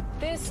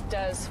 This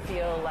does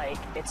feel like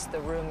it's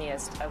the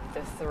roomiest of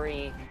the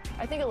 3.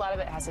 I think a lot of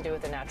it has to do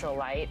with the natural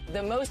light.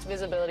 The most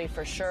visibility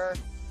for sure.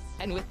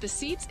 And with the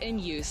seats in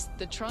use,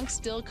 the trunk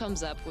still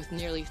comes up with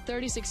nearly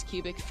 36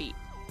 cubic feet,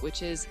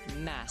 which is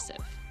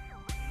massive.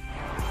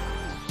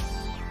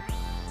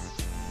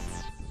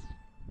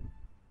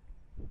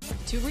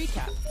 To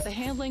recap, the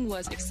handling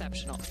was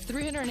exceptional.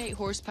 308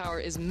 horsepower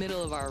is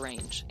middle of our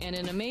range, and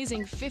an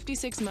amazing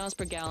 56 miles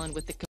per gallon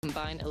with the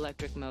combined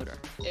electric motor.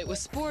 It was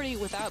sporty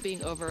without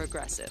being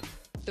over-aggressive.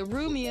 The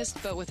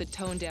roomiest, but with a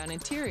toned-down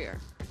interior.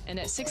 And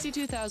at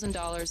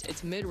 $62,000,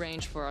 it's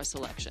mid-range for our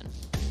selection.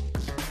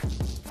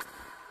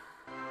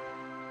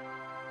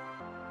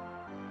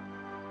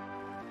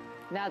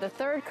 Now the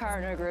third car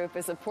in our group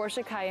is the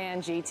Porsche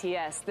Cayenne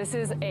GTS. This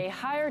is a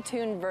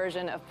higher-tuned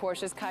version of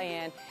Porsche's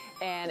Cayenne,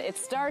 and it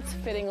starts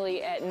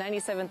fittingly at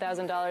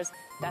 $97,000.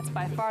 That's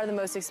by far the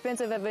most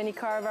expensive of any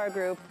car of our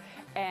group,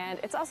 and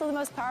it's also the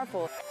most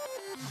powerful.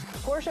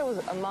 Porsche was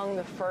among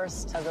the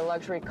first of the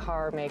luxury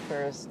car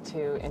makers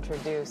to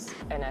introduce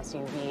an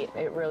SUV.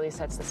 It really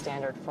sets the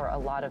standard for a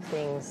lot of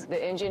things.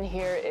 The engine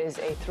here is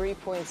a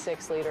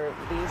 3.6-liter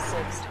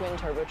V6 twin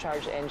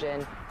turbocharged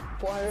engine.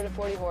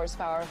 440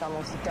 horsepower,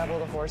 almost double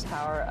the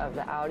horsepower of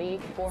the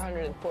Audi,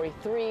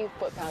 443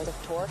 foot-pounds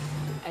of torque,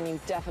 and you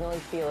definitely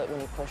feel it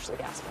when you push the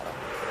gas pedal.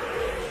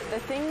 The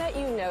thing that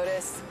you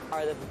notice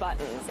are the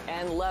buttons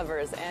and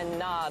levers and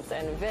knobs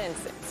and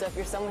vents. So if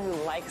you're someone who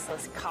likes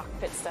this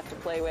cockpit stuff to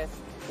play with,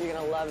 you're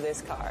gonna love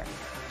this car.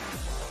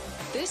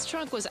 This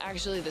trunk was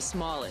actually the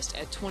smallest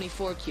at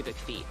 24 cubic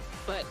feet,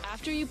 but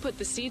after you put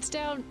the seats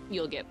down,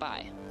 you'll get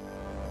by.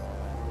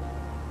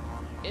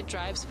 It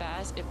drives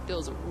fast, it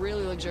feels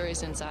really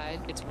luxurious inside,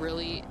 it's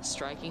really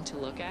striking to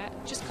look at,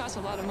 it just costs a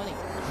lot of money.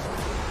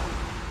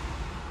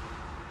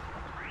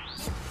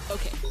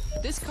 Okay,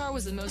 this car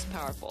was the most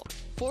powerful.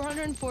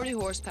 440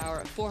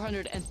 horsepower,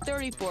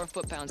 434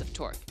 foot-pounds of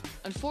torque.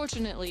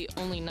 Unfortunately,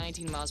 only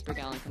 19 miles per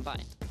gallon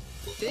combined.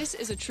 This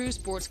is a true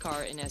sports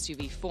car in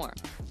SUV form.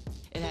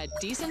 It had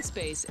decent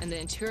space and the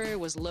interior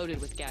was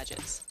loaded with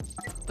gadgets.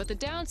 But the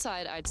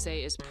downside, I'd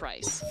say, is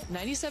price.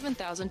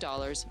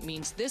 $97,000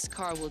 means this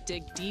car will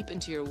dig deep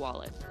into your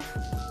wallet.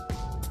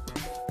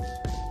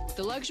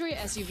 The luxury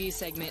SUV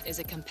segment is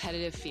a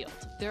competitive field.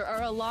 There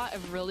are a lot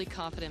of really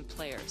confident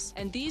players,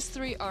 and these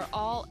three are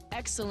all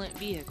excellent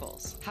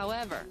vehicles.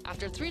 However,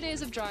 after 3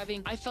 days of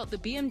driving, I felt the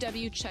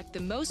BMW checked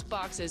the most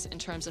boxes in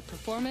terms of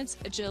performance,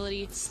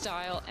 agility,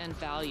 style, and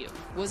value.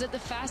 Was it the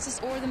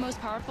fastest or the most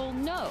powerful?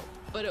 No.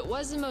 But it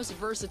was the most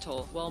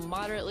versatile while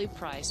moderately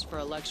priced for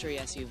a luxury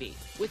SUV.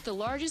 With the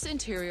largest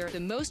interior, the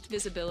most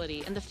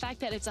visibility, and the fact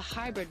that it's a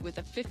hybrid with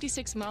a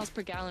 56 miles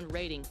per gallon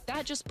rating,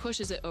 that just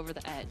pushes it over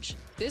the edge.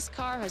 This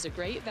car has a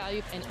great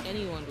value and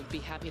anyone would be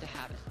happy to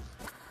have it.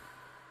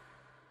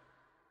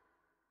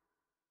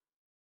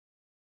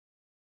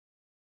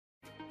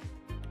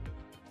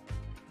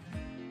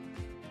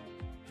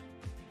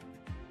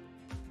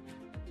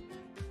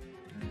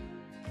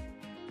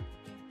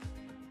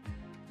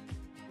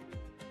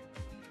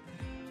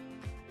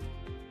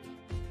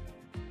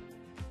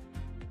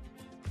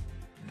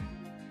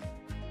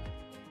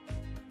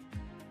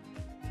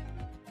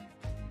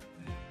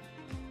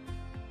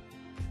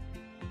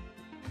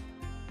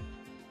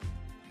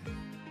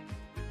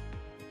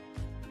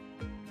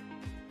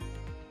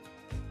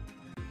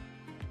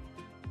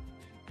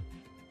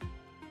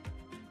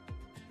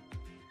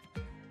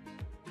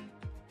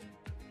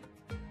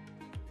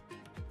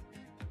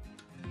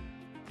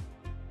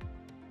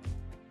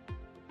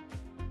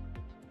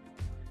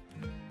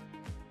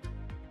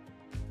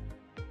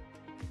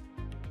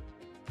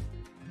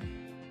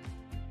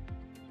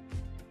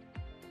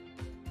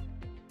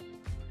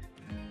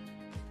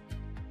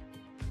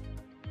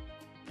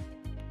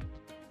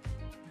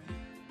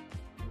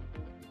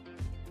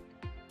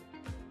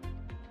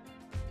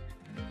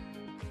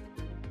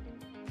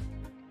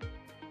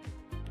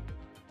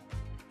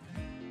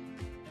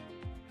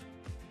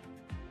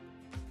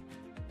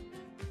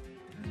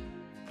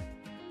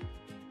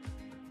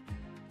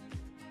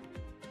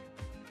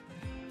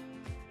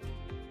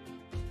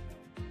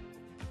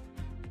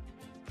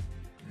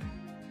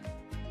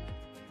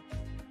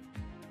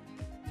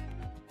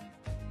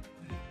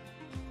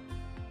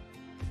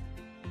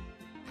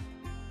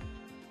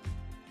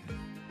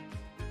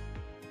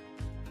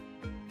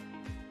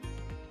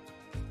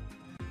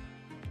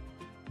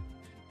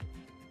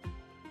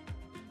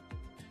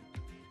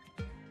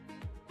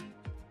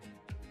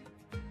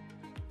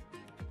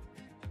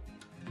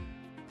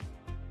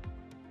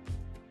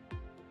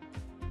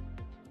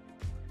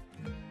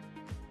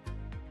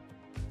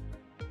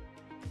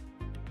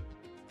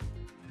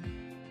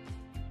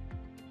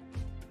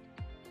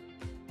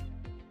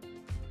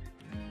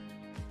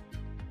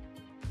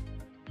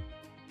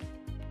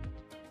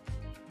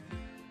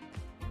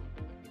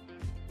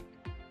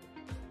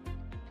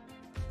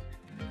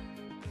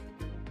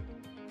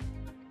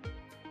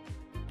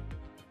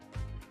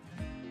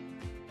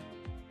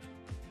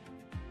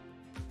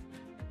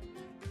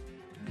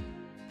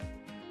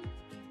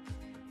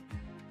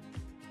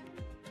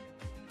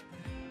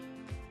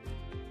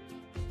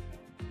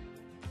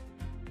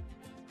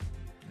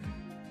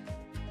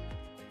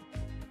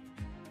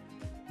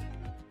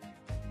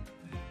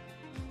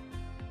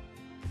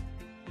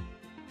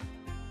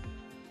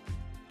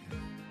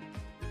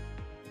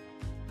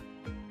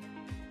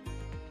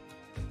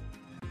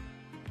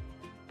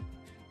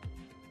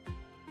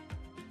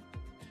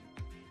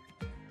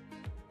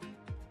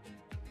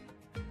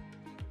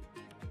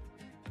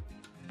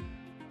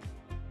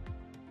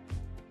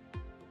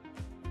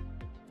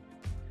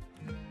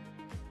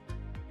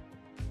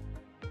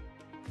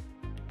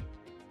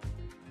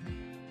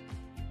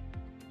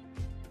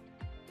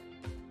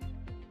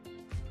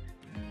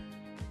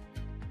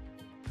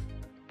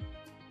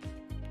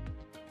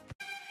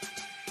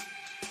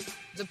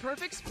 The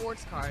perfect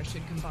sports car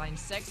should combine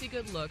sexy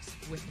good looks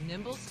with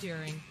nimble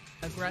steering,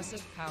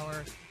 aggressive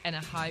power, and a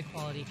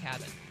high-quality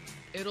cabin.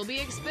 It'll be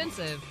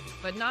expensive,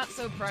 but not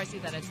so pricey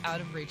that it's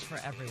out of reach for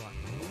everyone.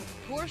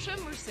 Porsche,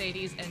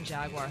 Mercedes, and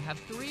Jaguar have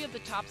 3 of the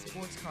top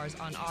sports cars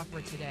on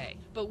offer today,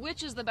 but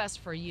which is the best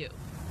for you?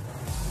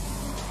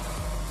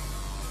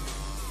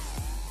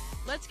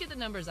 Let's get the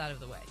numbers out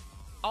of the way.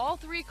 All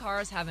 3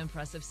 cars have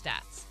impressive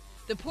stats.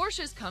 The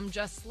Porsches come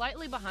just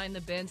slightly behind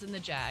the Benz and the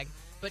Jag,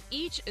 but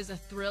each is a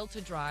thrill to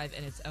drive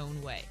in its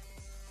own way.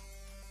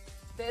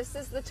 This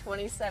is the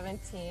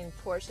 2017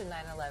 Porsche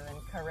 911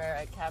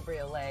 Carrera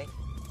Cabriolet.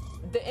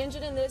 The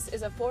engine in this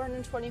is a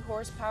 420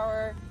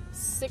 horsepower,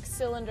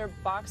 6-cylinder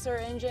boxer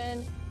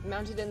engine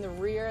mounted in the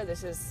rear.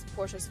 This is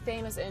Porsche's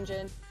famous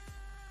engine.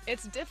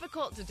 It's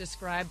difficult to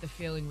describe the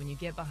feeling when you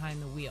get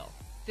behind the wheel.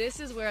 This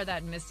is where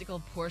that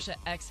mystical Porsche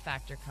X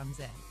factor comes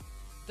in.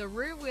 The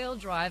rear-wheel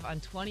drive on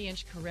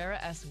 20-inch Carrera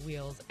S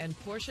wheels and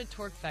Porsche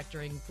torque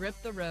vectoring grip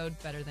the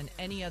road better than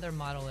any other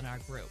model in our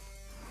group.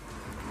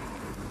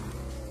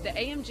 The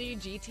AMG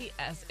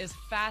GTS is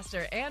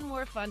faster and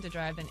more fun to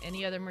drive than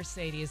any other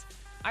Mercedes.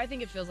 I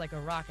think it feels like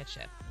a rocket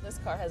ship. This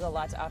car has a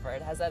lot to offer.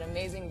 It has that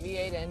amazing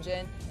V8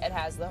 engine, it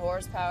has the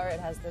horsepower, it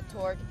has the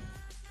torque.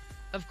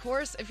 Of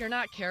course, if you're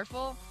not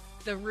careful,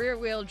 the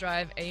rear-wheel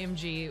drive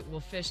AMG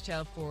will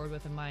fishtail forward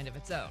with a mind of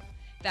its own.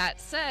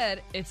 That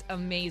said, it's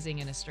amazing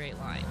in a straight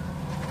line.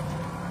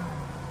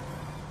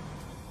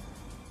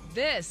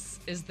 This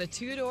is the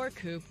two-door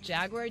coupe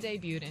Jaguar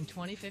debuted in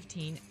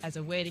 2015 as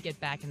a way to get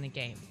back in the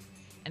game.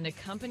 And the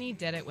company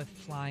did it with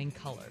flying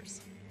colors.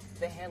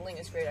 The handling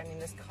is great. I mean,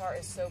 this car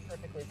is so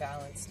perfectly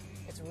balanced.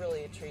 It's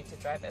really a treat to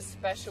drive,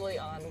 especially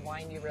on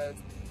windy roads.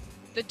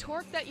 The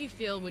torque that you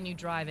feel when you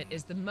drive it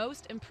is the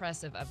most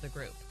impressive of the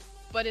group.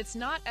 But it's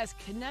not as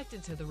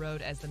connected to the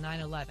road as the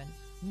 911,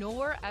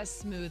 nor as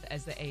smooth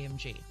as the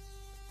AMG.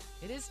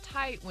 It is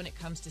tight when it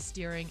comes to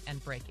steering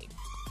and braking.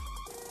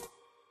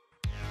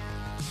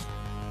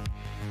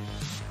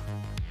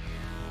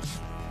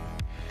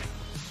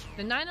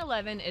 The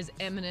 911 is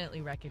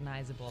eminently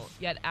recognizable,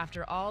 yet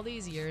after all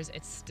these years,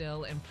 it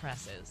still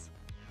impresses.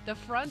 The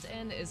front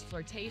end is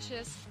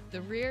flirtatious,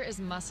 the rear is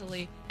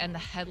muscly, and the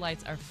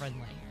headlights are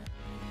friendly.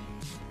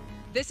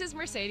 This is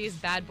Mercedes'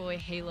 bad boy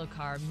halo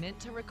car meant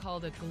to recall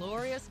the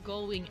glorious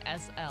Gullwing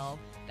SL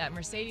that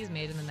Mercedes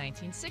made in the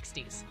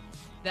 1960s.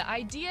 The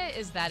idea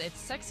is that its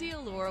sexy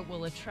allure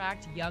will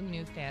attract young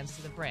new fans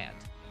to the brand.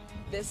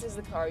 This is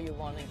the car you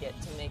want to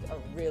get to make a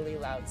really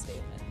loud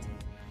statement.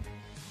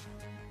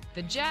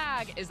 The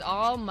Jag is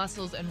all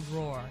muscles and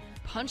roar,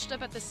 punched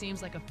up at the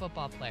seams like a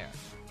football player.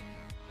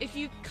 If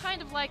you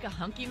kind of like a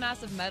hunky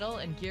mass of metal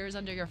and gears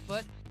under your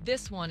foot,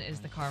 this one is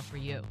the car for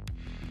you.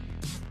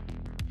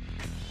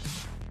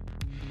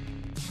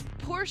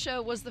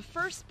 Porsche was the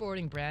first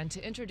sporting brand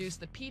to introduce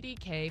the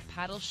PDK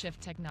paddle shift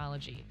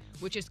technology,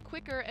 which is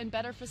quicker and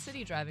better for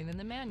city driving than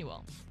the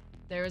manual.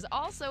 There is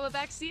also a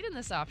back seat in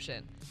this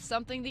option,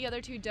 something the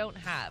other two don't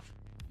have.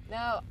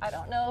 Now, I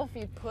don't know if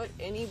you'd put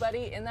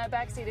anybody in that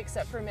backseat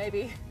except for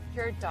maybe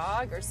your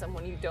dog or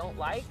someone you don't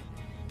like,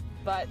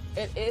 but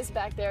it is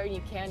back there and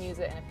you can use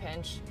it in a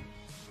pinch.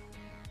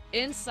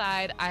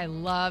 Inside, I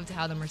loved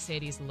how the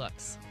Mercedes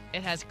looks.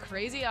 It has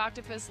crazy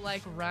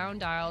octopus-like round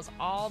dials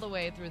all the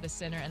way through the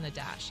center and the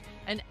dash,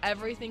 and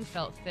everything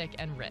felt thick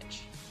and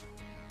rich.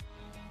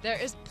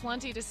 There is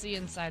plenty to see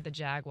inside the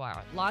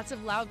Jaguar. Lots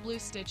of loud blue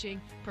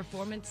stitching,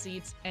 performance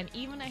seats, and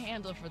even a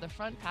handle for the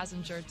front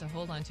passenger to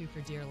hold onto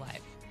for dear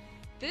life.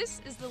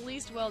 This is the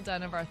least well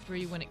done of our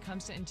three when it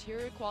comes to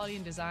interior quality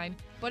and design,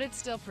 but it's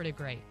still pretty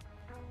great.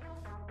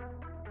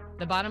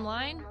 The bottom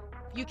line?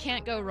 You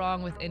can't go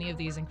wrong with any of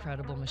these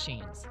incredible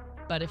machines.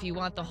 But if you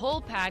want the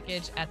whole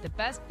package at the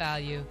best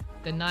value,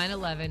 the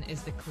 911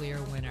 is the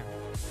clear winner.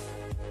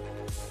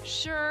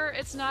 Sure,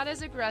 it's not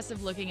as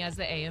aggressive looking as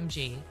the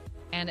AMG,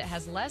 and it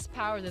has less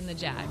power than the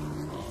Jag,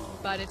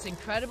 but its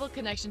incredible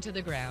connection to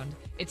the ground,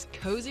 its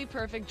cozy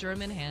perfect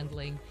German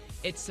handling,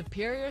 its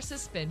superior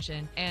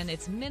suspension, and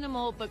its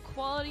minimal but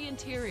quality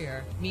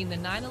interior mean the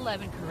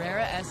 911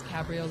 Carrera S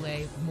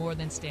Cabriolet more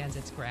than stands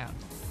its ground.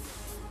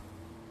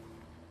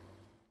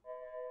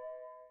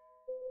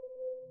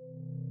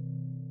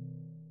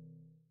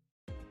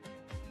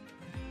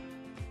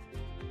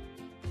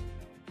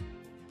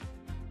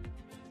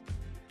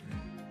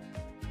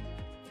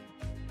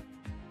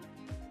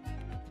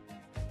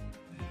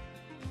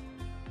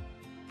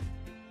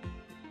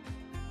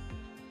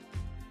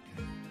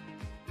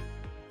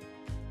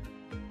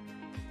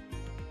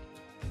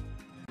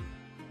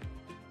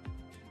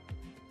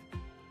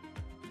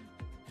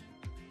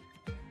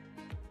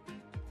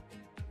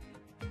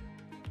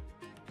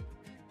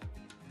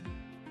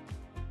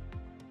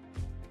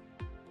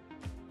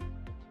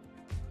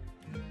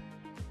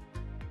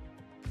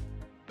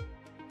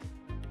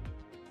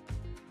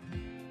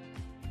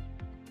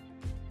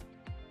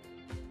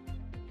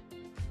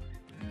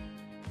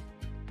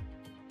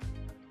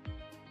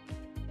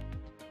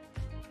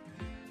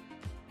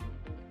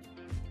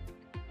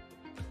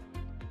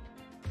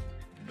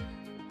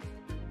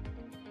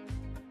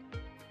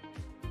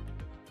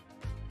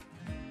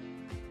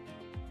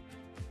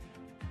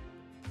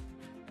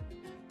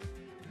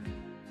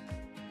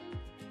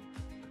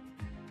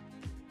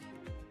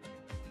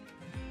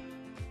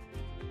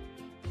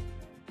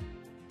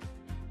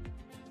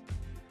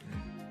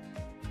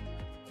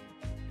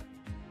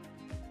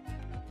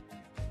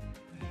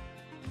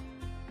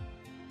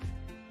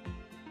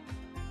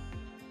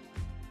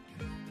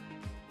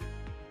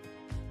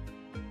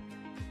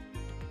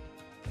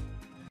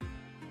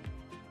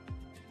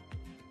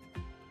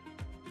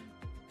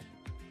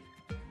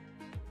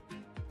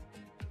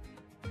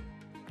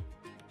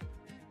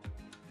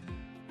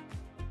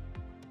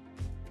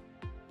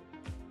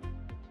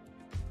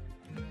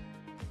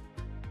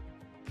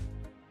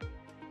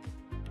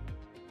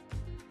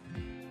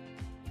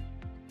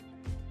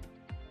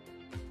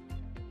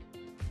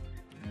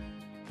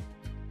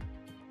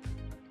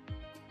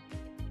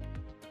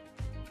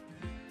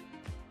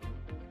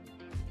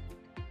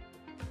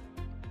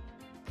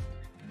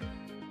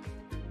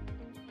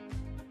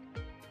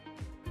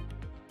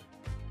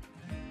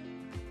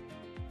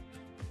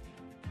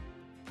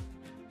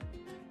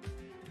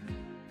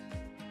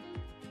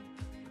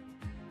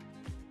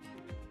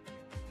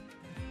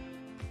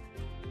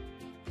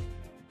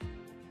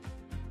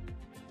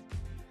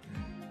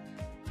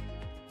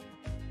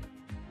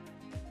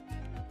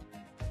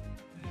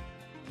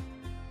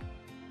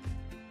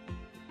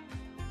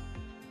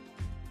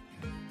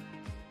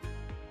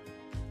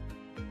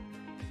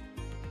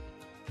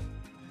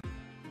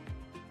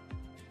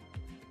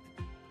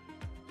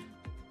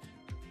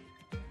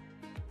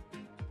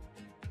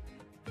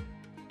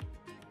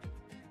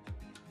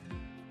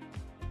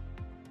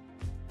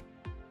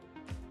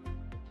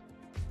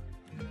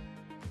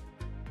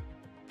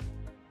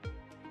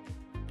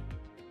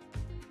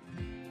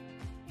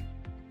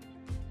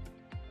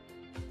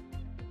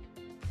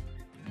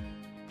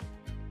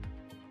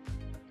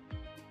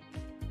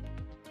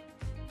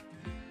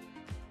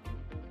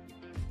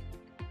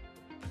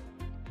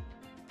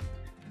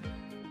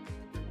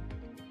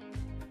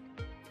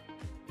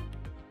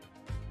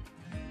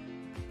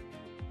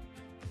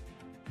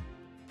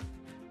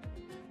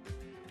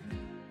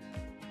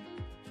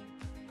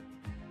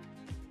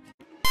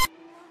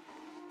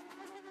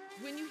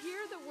 When you hear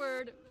the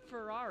word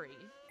Ferrari,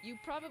 you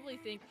probably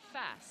think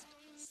fast,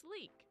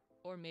 sleek,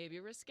 or maybe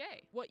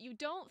risque. What you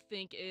don't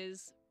think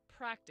is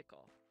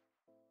practical.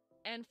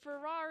 And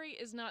Ferrari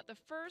is not the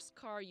first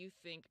car you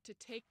think to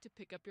take to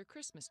pick up your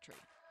Christmas tree.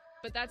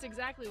 But that's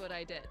exactly what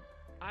I did.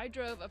 I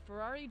drove a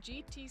Ferrari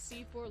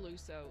GTC4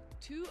 Lusso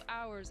 2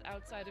 hours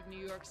outside of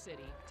New York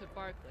City to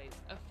Barclays,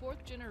 a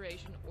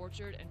fourth-generation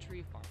orchard and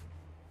tree farm.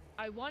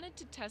 I wanted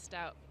to test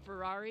out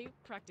Ferrari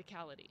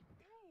practicality.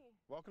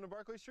 Welcome to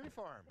Barclays Tree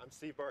Farm. I'm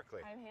Steve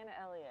Barclay. I'm Hannah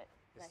Elliott.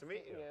 Nice to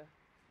meet you.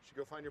 Should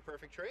go find your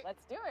perfect tree?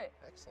 Let's do it.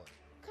 Excellent.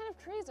 What kind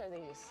of trees are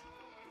these?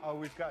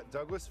 We've got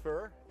Douglas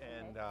fir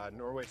and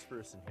Norway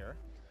spruce in here.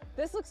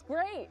 This looks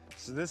great.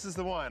 So this is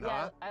the one, yeah,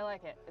 huh? I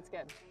like it. It's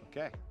good.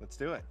 Okay, let's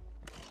do it.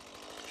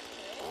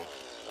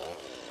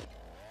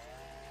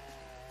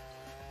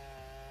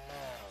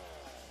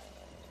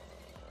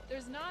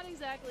 There's not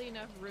exactly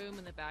enough room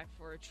in the back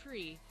for a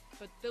tree,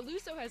 but the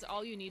Lusso has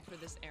all you need for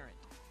this errand.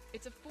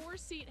 It's a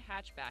 4-seat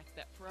hatchback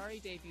that Ferrari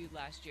debuted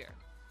last year.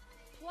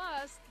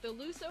 Plus, the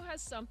Lusso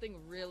has something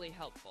really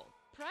helpful,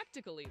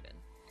 practical even.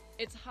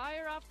 It's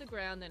higher off the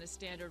ground than a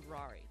standard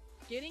Rari.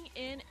 Getting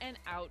in and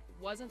out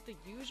wasn't the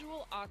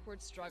usual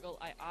awkward struggle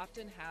I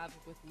often have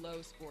with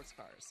low sports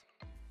cars.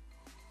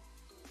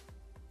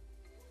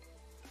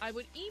 I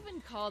would even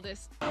call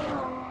this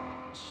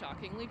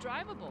shockingly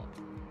drivable.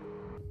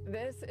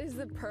 This is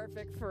the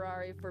perfect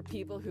Ferrari for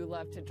people who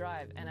love to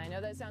drive. And I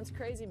know that sounds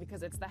crazy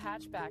because it's the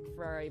hatchback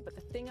Ferrari, but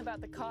the thing about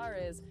the car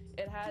is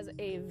it has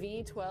a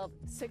V12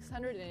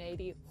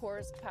 680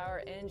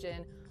 horsepower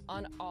engine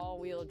on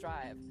all-wheel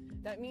drive.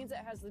 That means it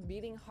has the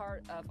beating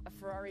heart of a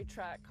Ferrari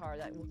track car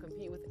that will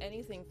compete with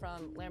anything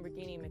from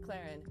Lamborghini,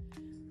 McLaren,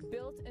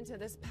 built into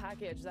this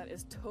package that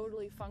is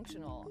totally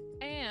functional.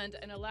 And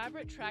an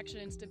elaborate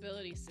traction and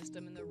stability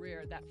system in the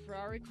rear that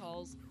Ferrari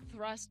calls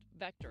thrust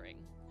vectoring.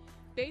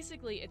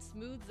 Basically, it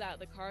smooths out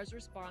the car's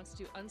response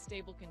to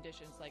unstable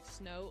conditions like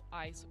snow,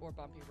 ice, or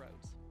bumpy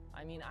roads.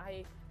 I mean,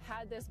 I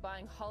had this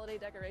buying holiday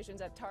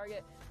decorations at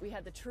Target. We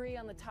had the tree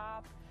on the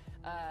top.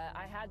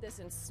 I had this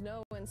in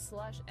snow and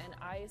slush and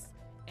ice,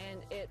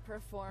 and it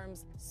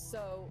performs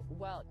so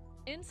well.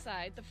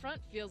 Inside, the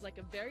front feels like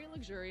a very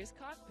luxurious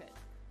cockpit,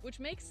 which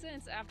makes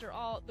sense after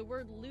all, the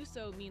word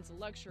lusso means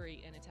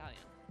luxury in Italian.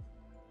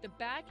 The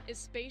back is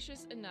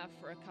spacious enough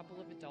for a couple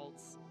of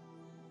adults,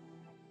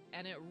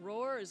 and it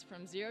roars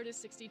from 0 to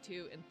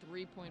 62 in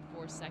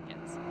 3.4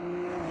 seconds.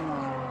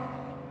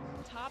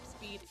 Top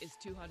speed is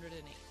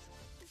 208.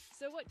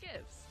 So what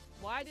gives?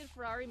 Why did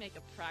Ferrari make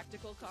a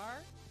practical car?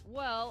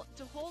 Well,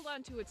 to hold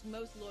on to its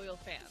most loyal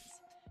fans.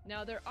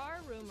 Now, there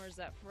are rumors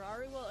that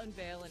Ferrari will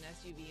unveil an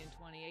SUV in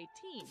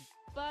 2018,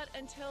 but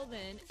until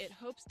then, it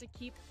hopes to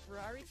keep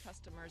Ferrari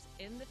customers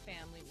in the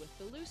family with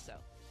the Lusso.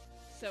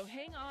 So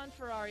hang on,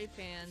 Ferrari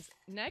fans.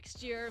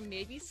 Next year,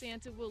 maybe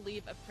Santa will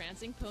leave a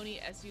prancing pony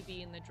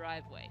SUV in the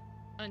driveway.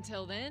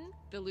 Until then,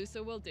 the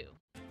Lusso will do.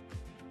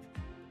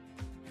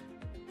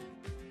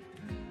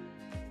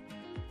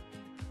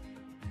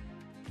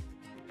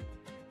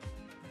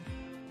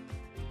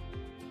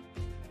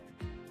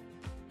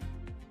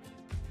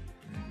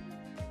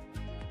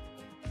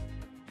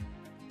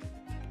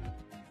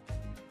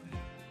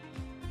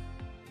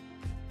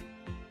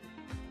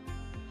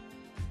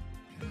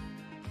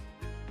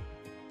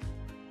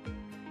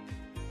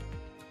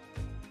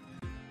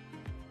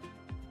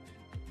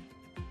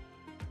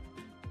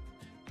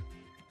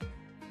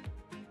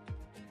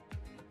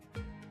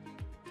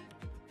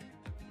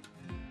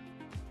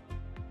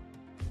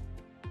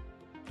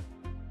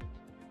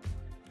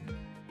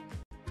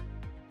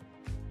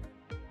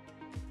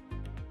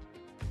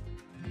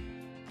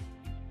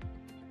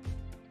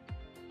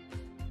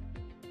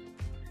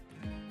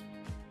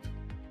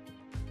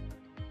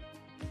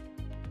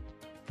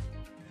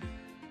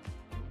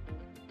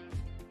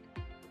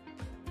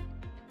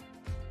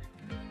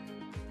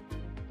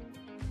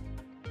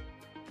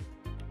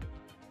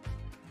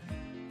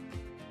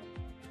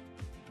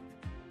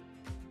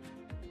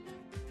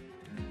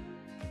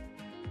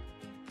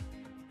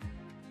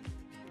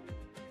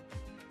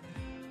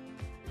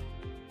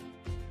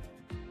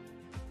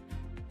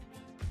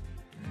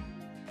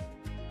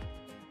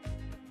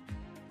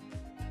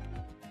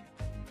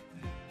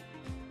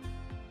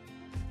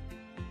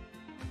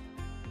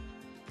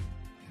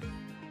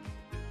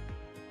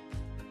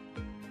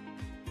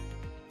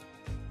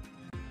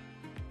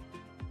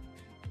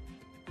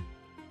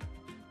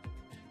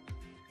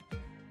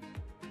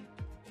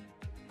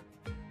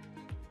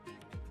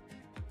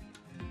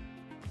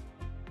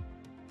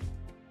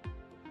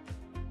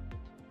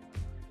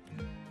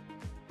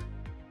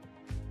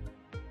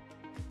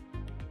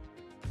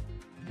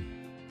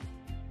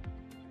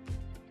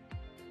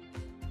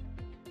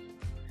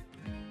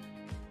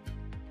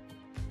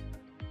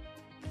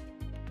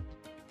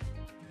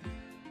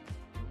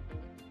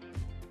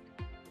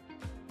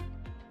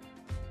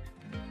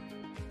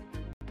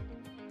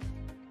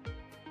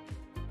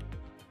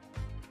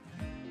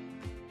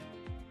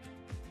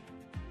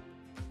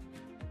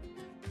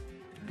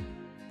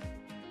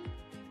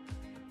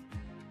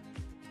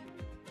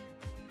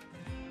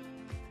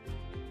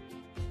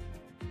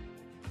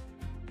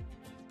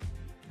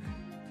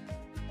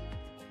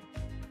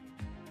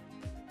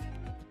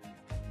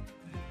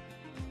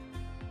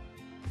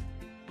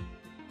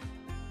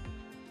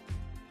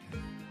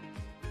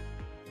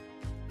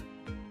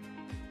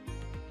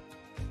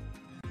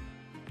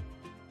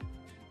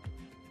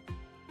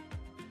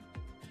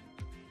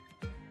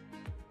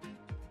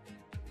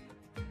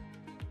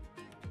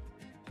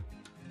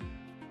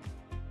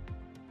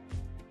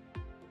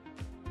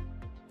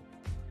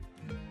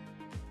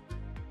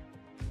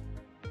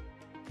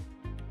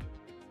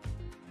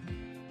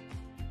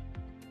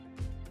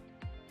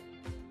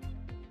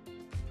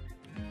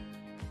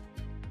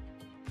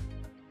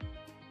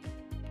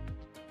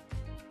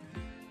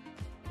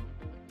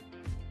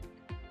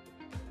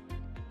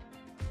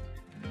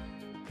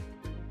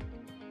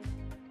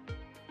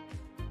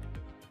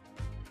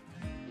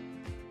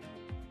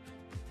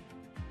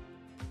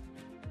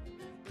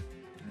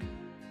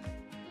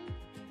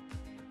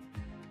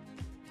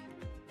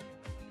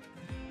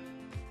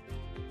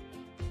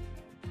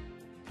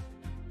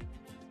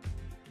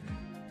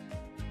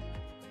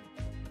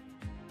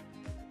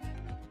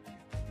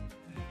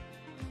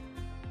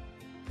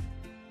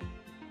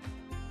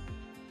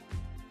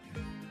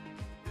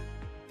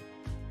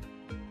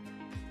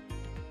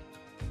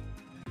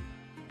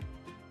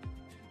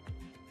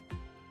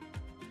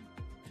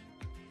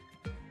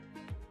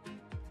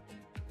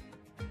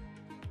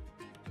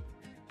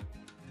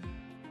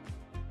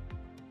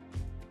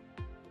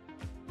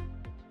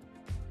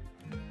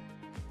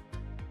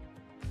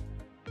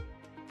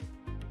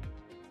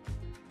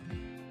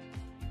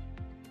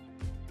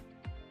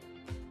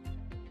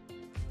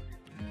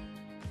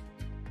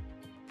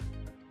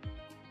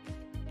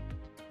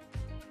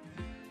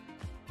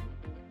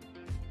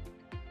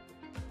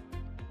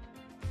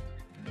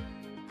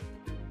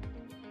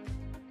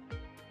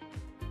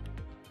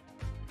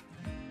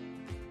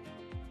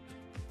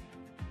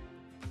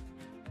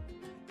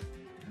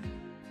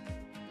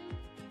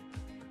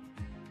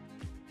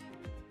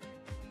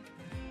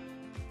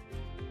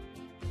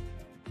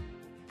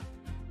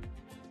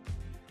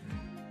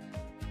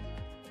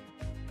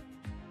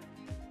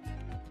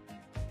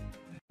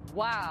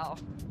 Wow,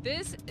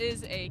 this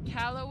is a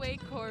Callaway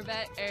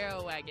Corvette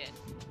Aerowagon.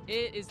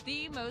 It is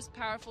the most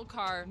powerful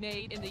car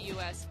made in the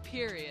US,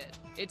 period.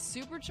 It's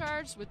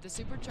supercharged with the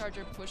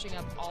supercharger pushing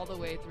up all the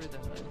way through the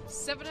hood.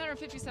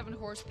 757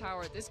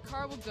 horsepower, this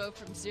car will go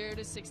from 0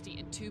 to 60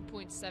 in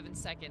 2.7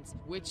 seconds,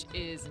 which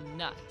is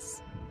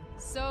nuts.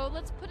 So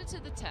let's put it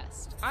to the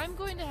test. I'm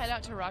going to head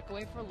out to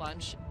Rockaway for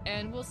lunch,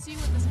 and we'll see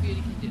what this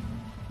beauty can do.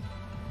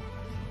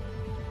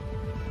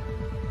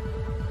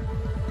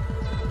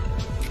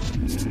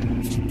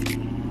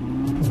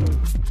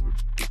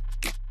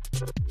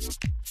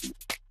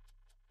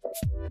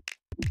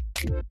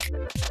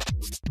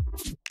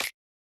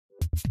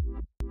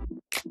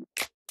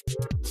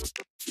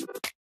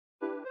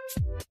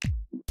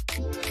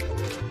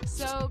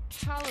 So,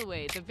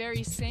 Callaway, the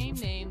very same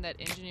name that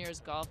engineers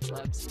golf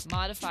clubs,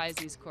 modifies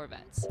these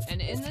Corvettes.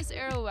 And in this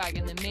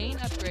Aerowagon, the main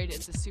upgrade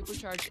is the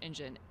supercharged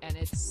engine, and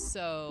it's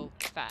so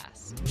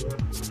fast.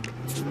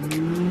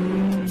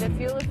 The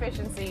fuel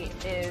efficiency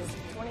is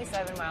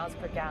 27 miles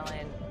per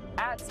gallon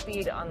at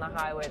speed on the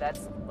highway.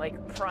 That's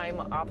like prime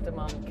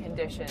optimum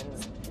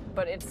conditions,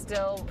 but it's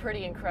still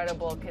pretty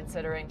incredible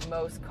considering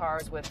most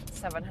cars with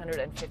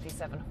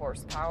 757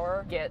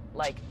 horsepower get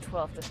like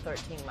 12 to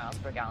 13 miles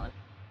per gallon.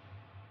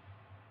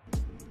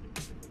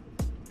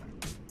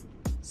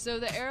 So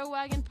the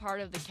Aerowagon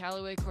part of the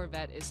Callaway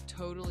Corvette is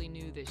totally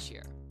new this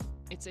year.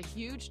 It's a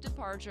huge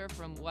departure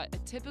from what a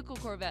typical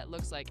Corvette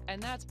looks like,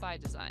 and that's by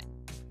design.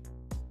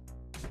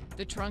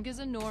 The trunk is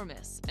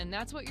enormous, and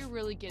that's what you're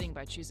really getting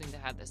by choosing to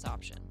have this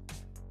option.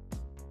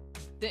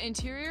 The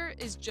interior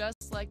is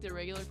just like the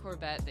regular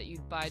Corvette that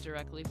you'd buy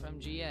directly from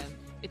GM.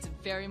 It's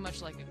very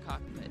much like a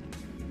cockpit.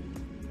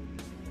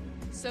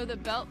 So the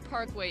Belt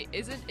Parkway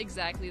isn't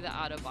exactly the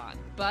Autobahn,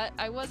 but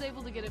I was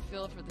able to get a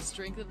feel for the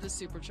strength of the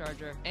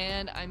supercharger,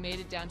 and I made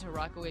it down to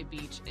Rockaway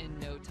Beach in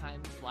no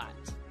time flat.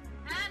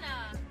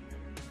 Hannah!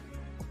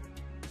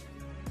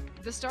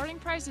 The starting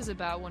price is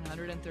about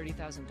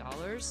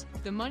 $130,000.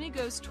 The money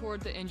goes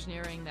toward the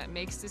engineering that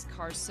makes this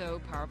car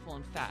so powerful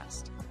and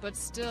fast. But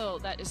still,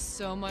 that is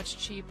so much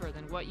cheaper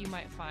than what you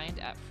might find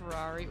at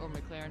Ferrari or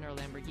McLaren or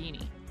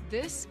Lamborghini.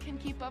 This can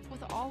keep up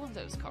with all of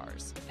those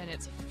cars, and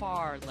it's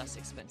far less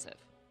expensive.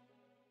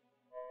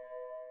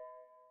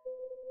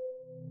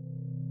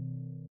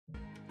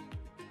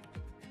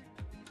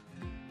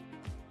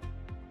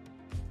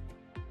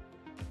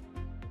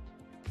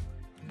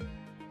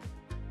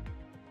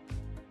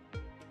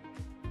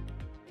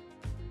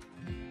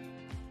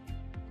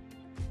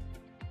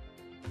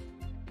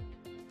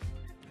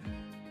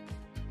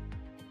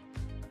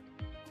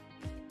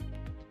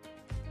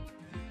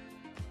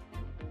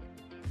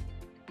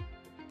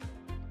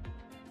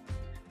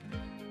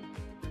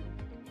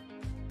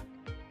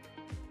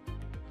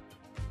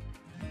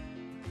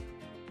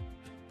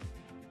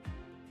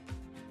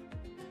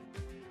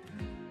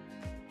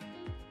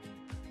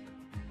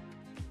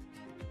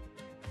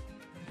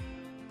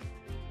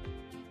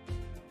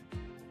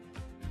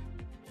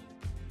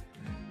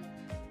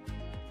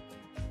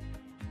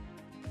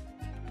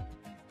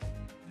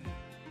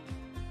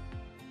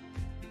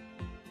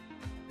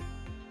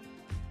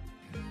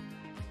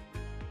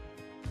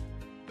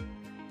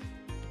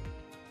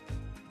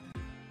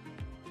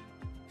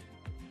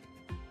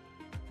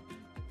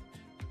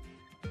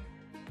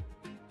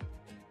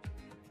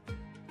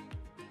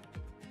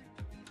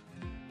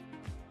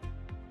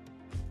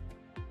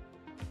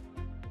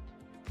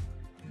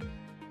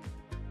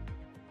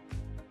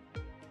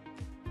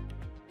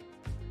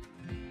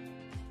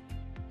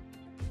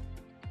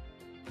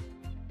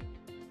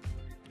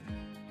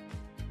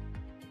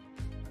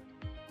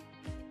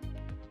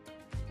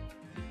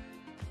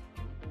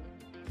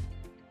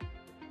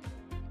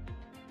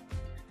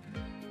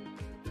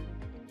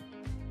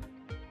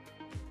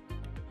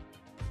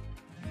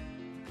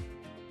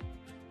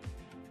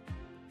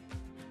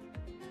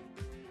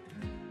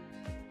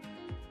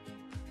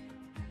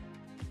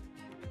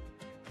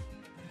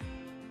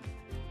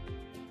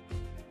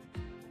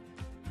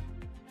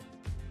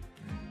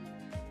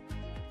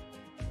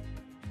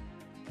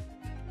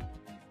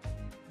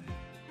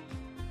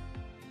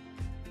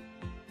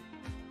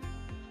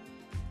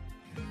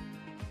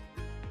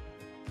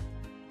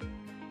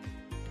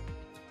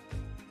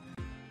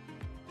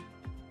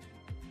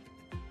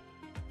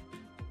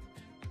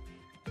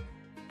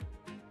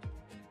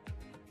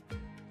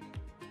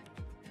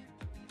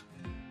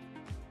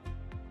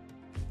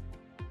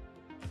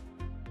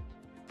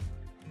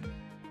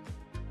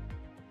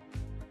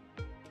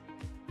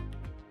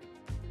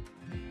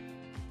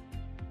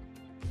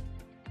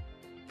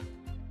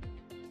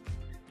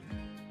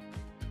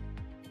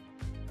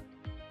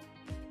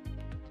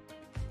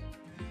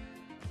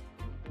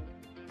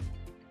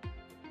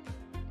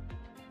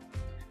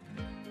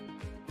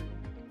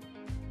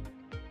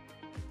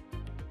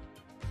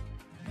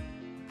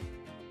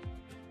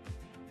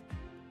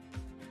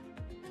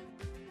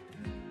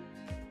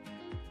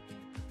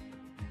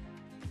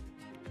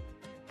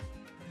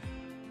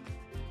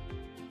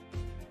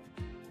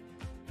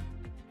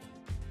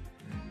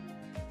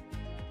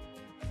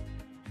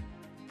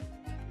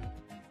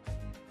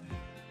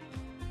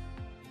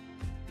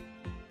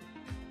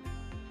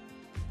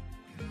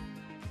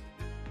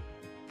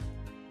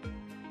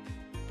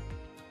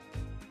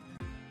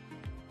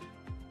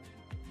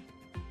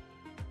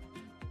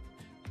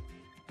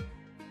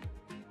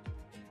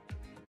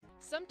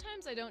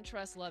 Sometimes I don't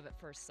trust love at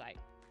first sight,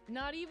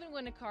 not even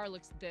when a car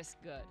looks this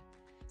good.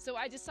 So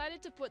I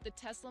decided to put the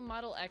Tesla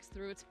Model X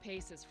through its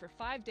paces for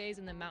 5 days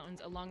in the mountains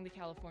along the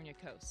California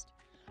coast.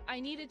 I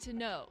needed to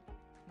know,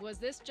 was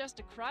this just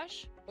a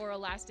crush or a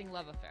lasting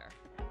love affair?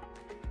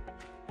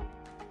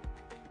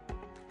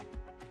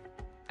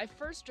 I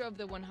first drove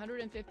the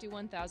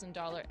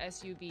 $151,000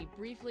 SUV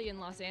briefly in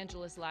Los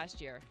Angeles last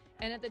year,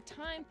 and at the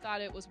time thought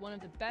it was one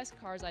of the best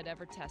cars I'd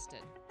ever tested.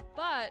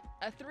 But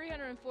a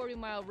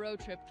 340-mile road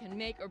trip can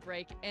make or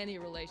break any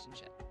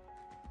relationship.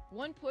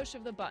 One push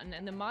of the button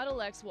and the Model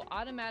X will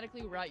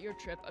automatically route your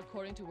trip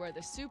according to where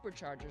the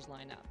superchargers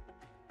line up.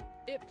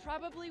 It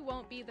probably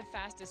won't be the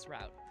fastest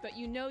route, but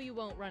you know you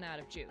won't run out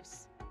of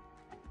juice.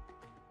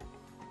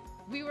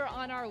 We were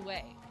on our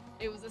way.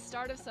 It was the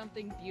start of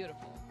something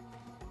beautiful.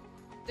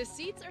 The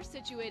seats are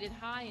situated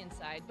high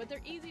inside, but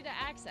they're easy to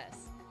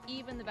access,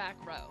 even the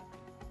back row.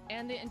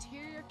 And the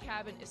interior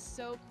cabin is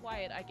so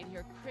quiet I could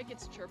hear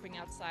crickets chirping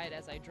outside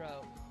as I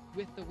drove,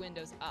 with the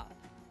windows up.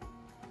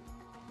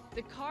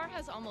 The car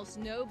has almost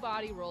no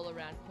body roll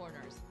around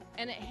corners,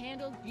 and it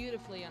handled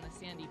beautifully on a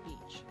sandy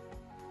beach.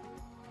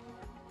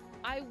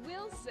 I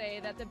will say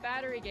that the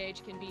battery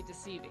gauge can be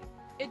deceiving.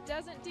 It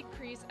doesn't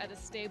decrease at a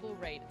stable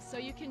rate, so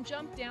you can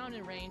jump down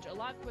in range a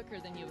lot quicker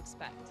than you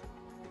expect.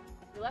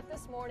 We left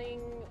this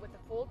morning with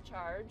a full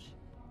charge,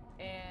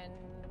 and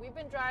we've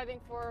been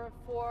driving for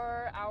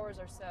 4 hours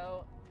or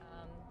so,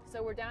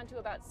 so we're down to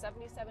about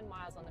 77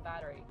 miles on the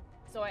battery.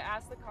 So I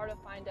asked the car to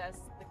find us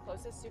the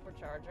closest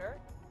supercharger,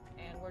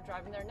 and we're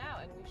driving there now,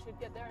 and we should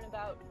get there in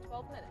about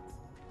 12 minutes.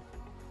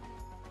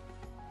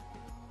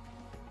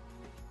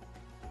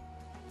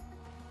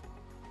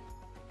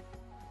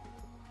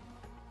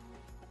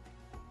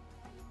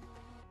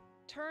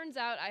 Turns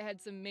out I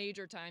had some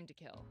major time to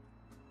kill.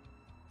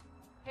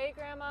 Hey,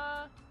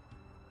 Grandma.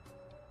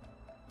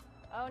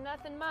 Oh,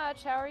 nothing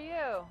much. How are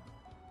you?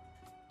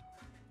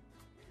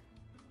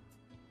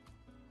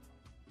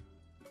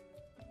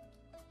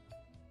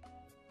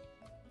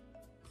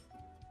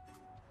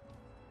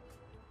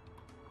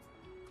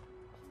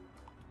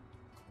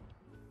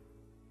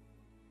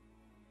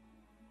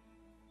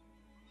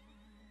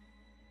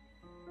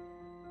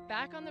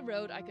 Back on the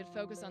road, I could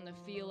focus on the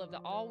feel of the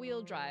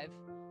all-wheel drive,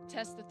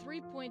 test the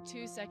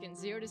 3.2-second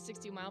 0 to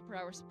 60 mile per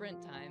hour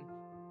sprint time,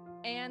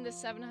 and the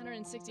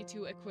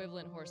 762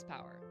 equivalent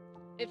horsepower.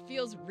 It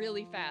feels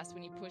really fast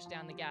when you push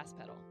down the gas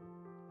pedal.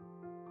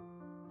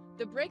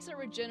 The brakes are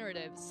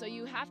regenerative, so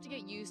you have to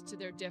get used to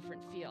their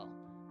different feel.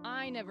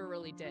 I never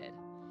really did.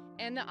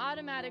 And the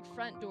automatic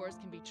front doors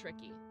can be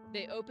tricky.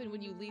 They open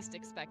when you least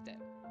expect it.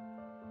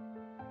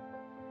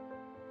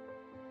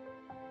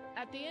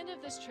 At the end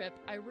of this trip,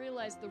 I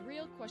realized the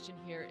real question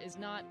here is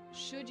not,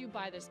 should you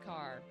buy this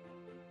car,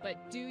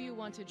 but do you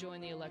want to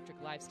join the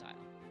electric lifestyle?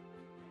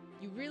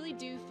 You really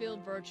do feel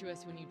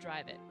virtuous when you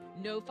drive it.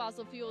 No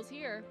fossil fuels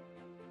here.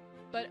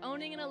 But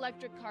owning an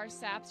electric car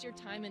saps your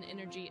time and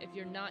energy if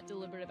you're not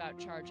deliberate about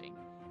charging.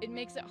 It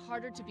makes it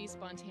harder to be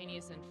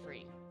spontaneous and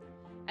free.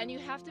 And you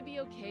have to be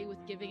okay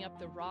with giving up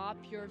the raw,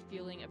 pure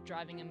feeling of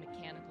driving a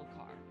mechanical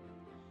car.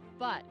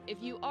 But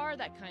if you are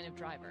that kind of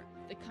driver,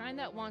 the kind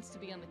that wants to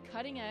be on the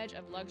cutting edge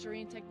of luxury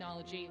and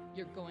technology,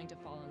 you're going to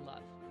fall in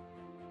love.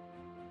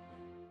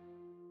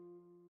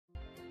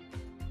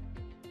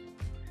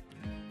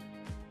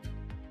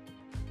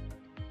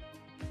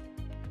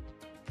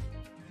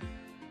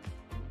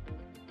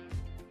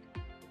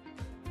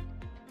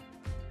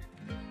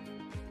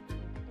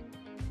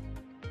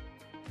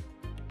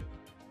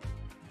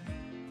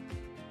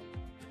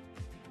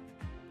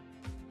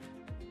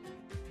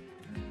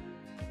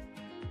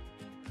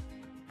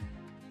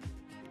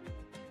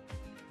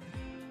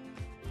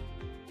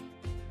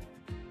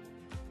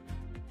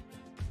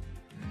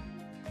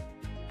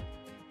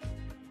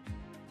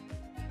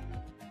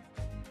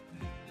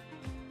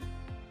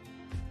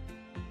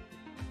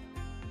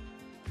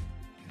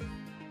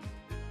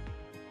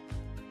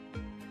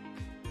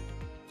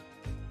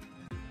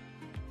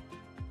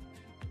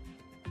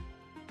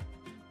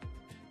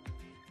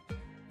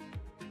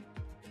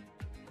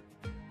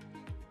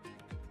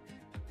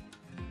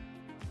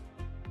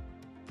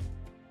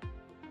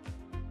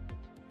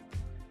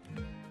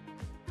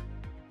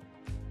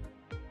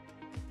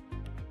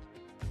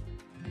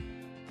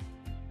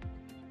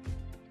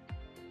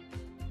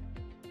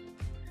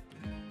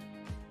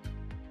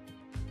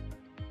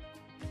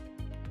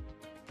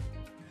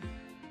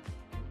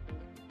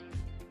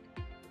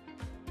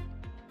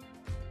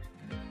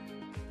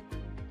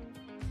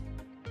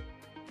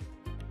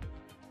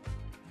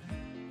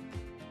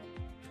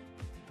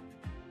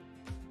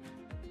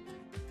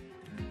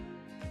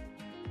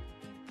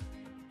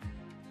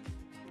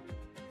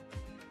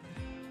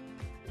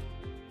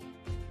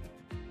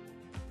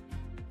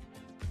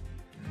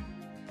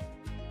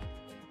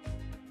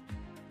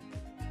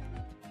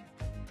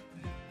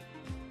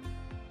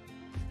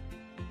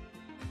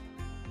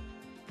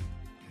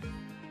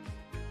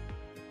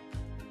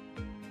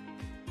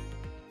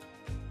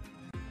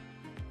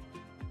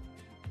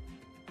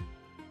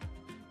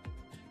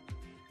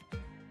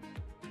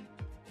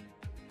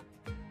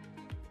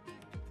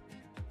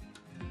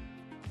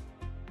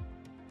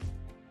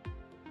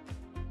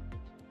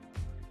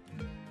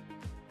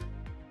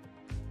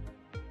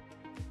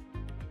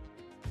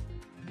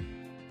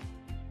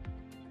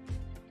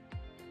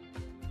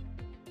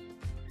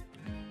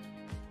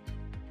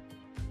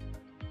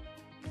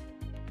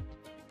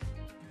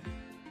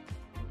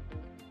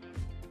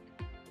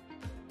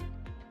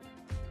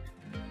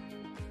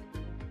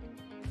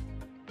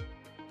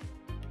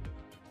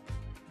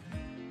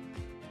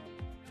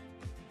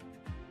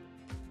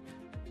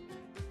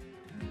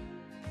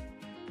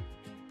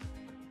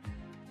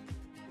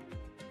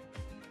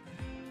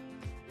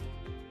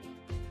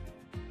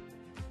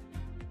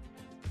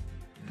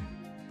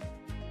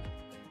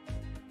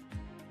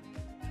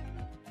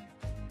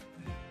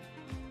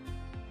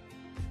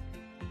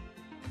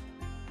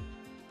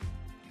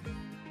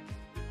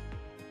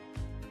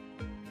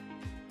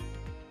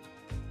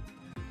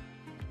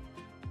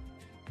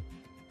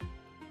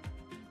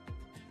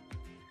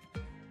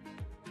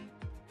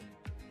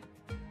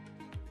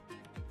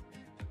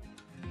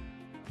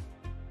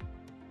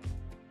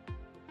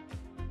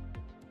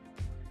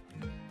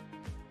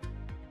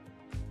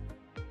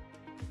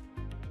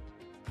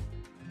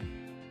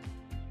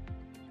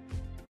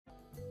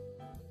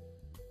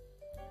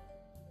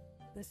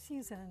 The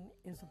season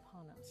is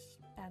upon us,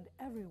 and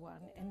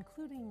everyone,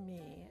 including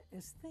me,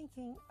 is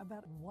thinking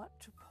about what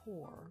to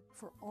pour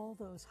for all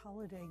those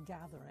holiday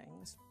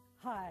gatherings.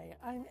 Hi,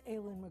 I'm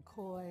Aileen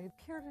McCoy,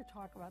 here to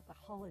talk about the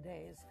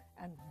holidays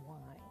and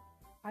wine.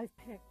 I've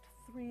picked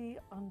 3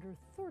 under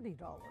 $30.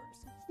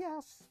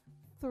 Yes,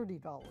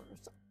 $30.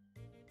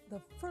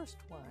 The first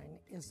wine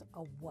is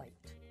a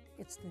white.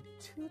 It's the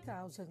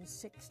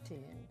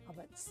 2016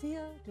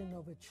 Abbazia di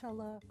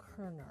Novicella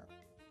Kerner,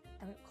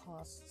 and it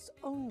costs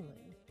only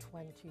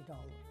 $20.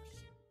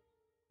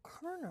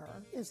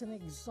 Kerner is an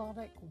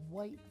exotic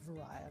white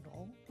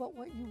varietal, but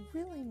what you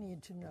really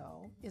need to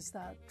know is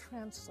that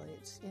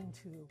translates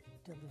into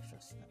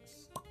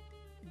deliciousness.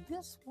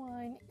 This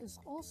wine is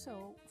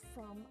also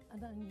from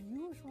an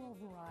unusual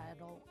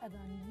varietal, and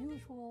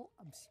unusual,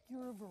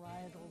 obscure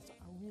varietals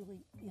are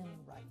really in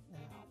right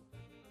now.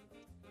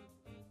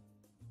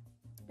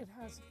 It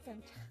has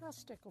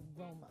fantastic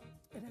aroma.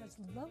 It has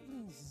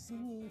lovely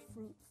zingy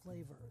fruit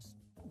flavors,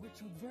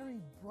 which are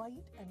very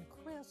bright and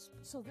crisp,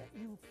 so that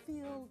you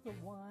feel the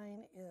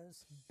wine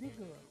is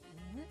bigger,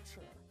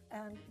 richer,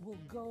 and will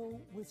go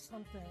with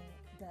something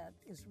that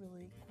is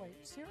really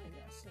quite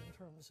serious in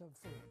terms of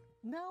food.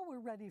 Now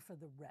we're ready for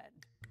the red.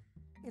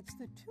 It's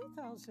the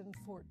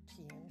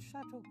 2014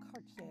 Chateau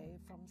Cartier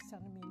from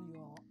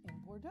Saint-Emilion in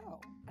Bordeaux,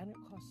 and it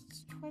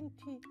costs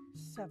 $27.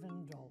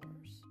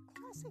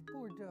 Classic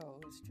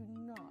Bordeaux's do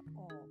not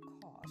all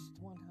cost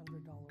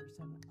 $100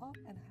 and up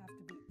and have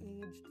to be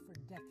aged for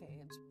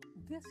decades.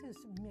 This is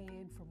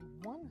made from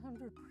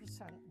 100%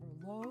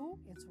 Merlot.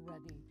 It's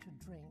ready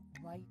to drink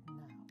right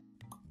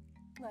now.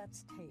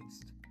 Let's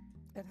taste.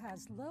 It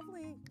has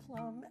lovely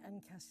plum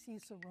and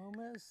cassis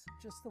aromas,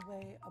 just the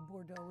way a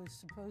Bordeaux is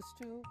supposed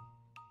to,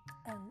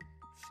 and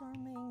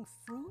charming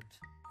fruit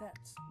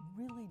that's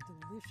really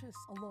delicious,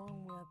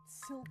 along with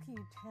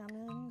silky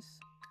tannins.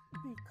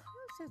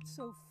 Because it's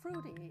so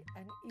fruity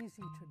and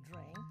easy to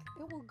drink,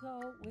 it will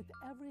go with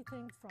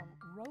everything from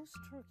roast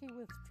turkey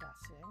with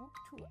dressing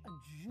to a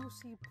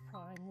juicy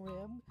prime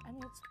rib, and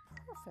it's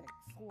perfect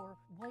for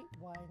white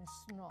wine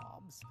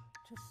snobs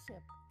to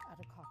sip at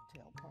a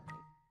cocktail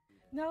party.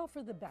 Now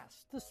for the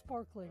best, the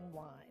sparkling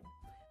wine.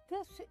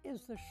 This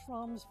is the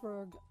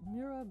Schramsberg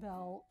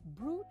Mirabelle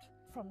Brut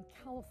from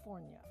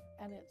California,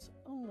 and it's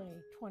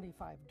only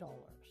 $25.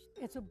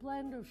 It's a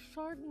blend of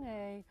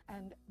Chardonnay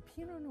and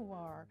Pinot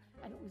Noir,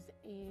 and it was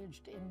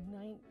aged in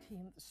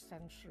 19th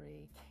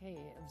century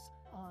caves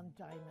on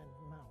Diamond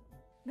Mountain.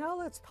 Now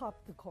let's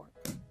pop the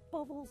cork.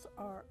 Bubbles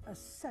are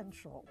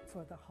essential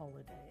for the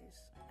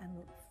holidays and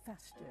look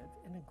festive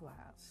in a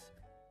glass.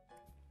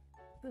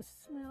 The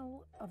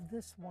smell of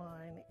this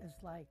wine is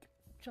like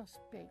just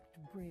baked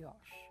brioche,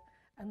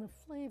 and the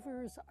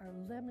flavors are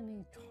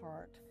lemony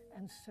tart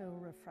and so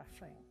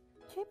refreshing.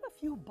 Keep a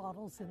few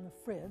bottles in the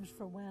fridge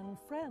for when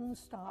friends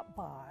stop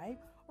by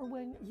or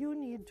when you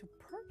need to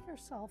perk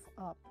yourself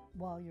up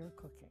while you're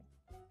cooking.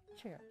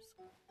 Cheers.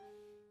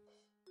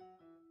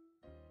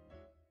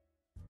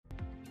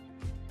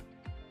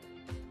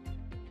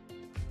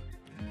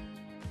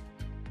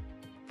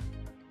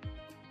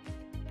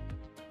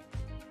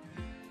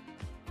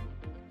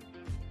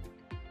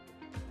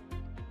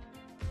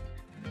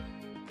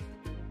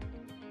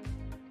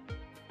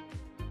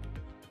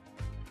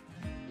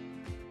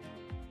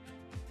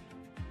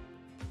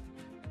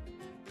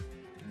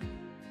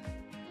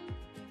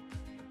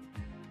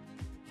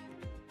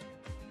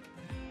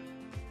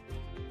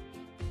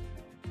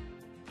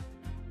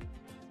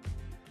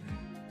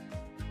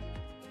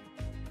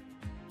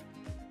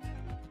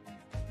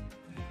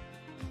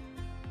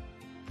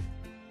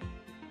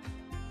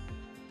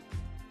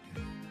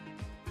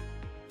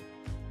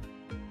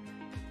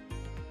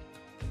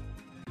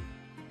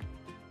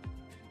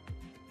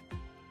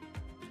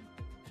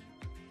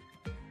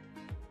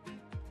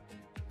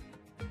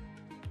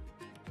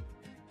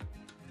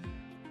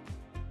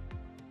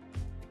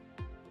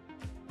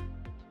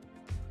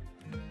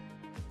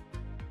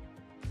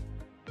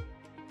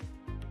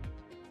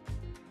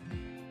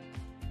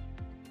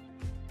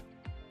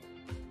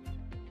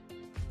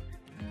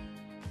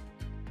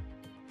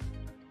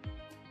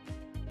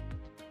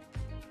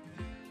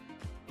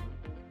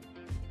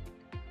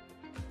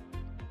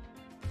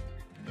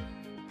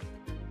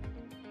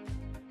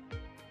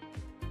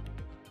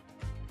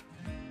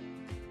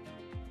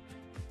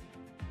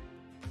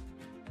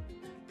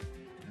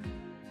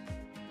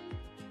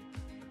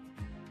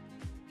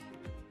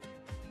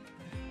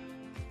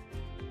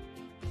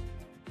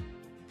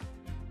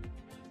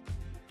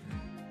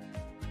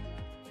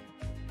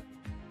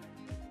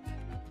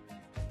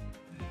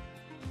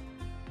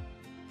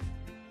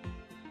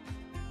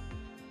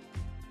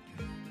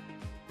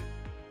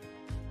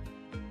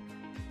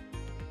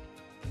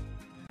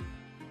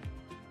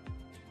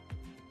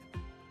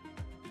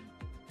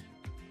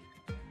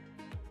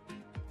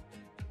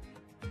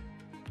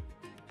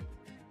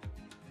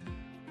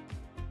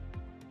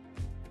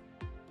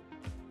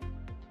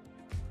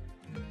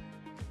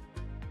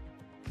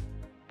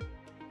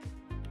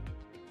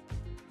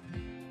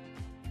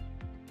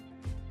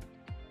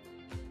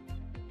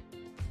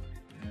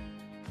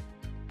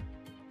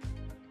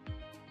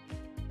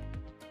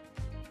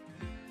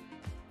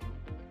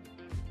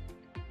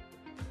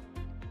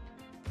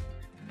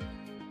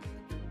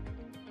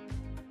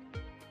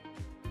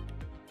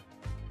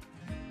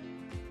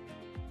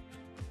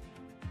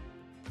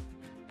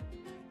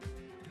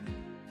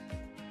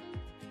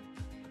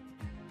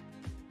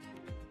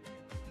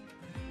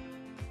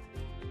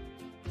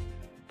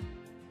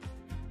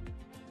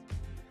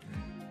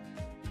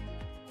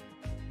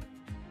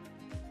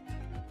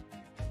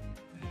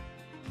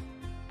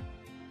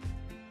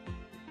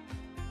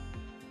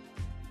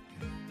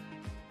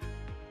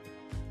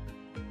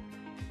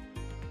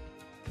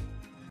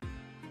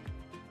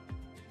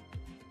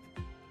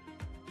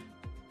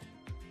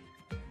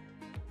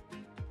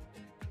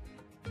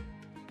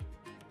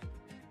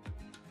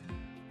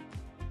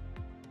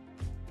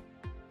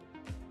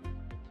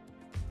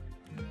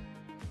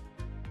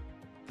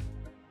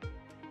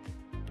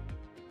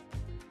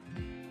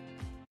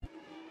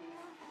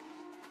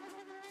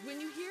 When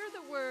you hear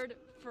the word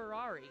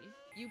Ferrari,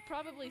 you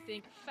probably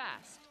think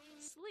fast,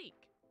 sleek,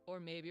 or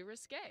maybe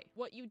risque.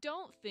 What you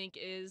don't think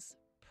is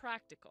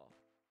practical.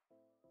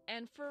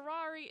 And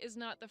Ferrari is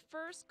not the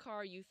first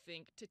car you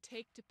think to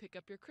take to pick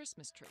up your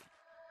Christmas tree.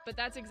 But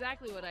that's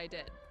exactly what I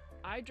did.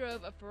 I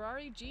drove a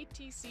Ferrari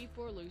GTC4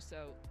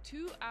 Lusso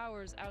 2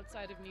 hours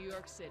outside of New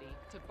York City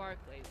to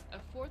Barclays, a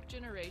 4th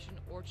generation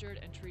orchard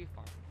and tree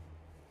farm.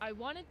 I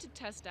wanted to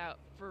test out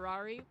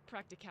Ferrari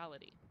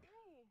practicality.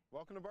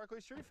 Welcome to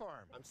Barclays Tree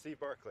Farm. I'm Steve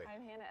Barclay.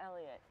 I'm Hannah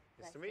Elliott.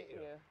 Nice to meet you.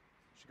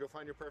 Should go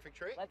find your perfect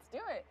tree? Let's do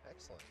it.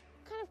 Excellent.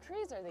 What kind of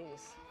trees are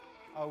these?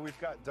 Oh, we've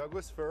got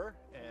Douglas fir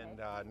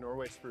and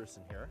Norway spruce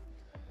in here.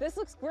 This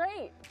looks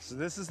great. So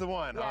this is the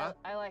one, yeah, huh?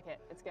 I like it.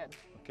 It's good.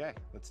 Okay,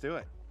 let's do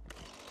it.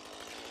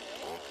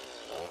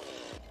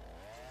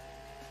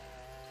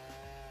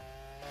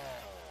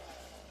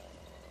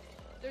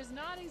 There's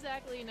not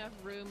exactly enough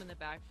room in the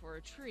back for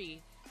a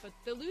tree, but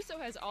the Lusso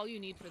has all you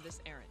need for this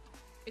errand.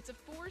 It's a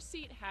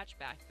 4-seat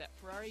hatchback that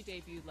Ferrari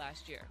debuted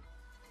last year.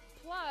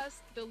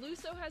 Plus, the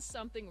Lusso has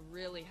something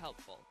really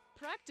helpful,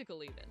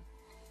 practical even.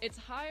 It's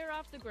higher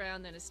off the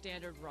ground than a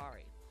standard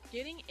Rari.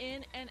 Getting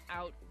in and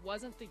out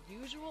wasn't the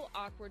usual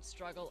awkward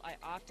struggle I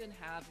often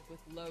have with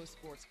low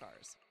sports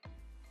cars.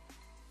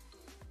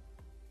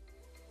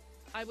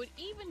 I would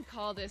even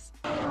call this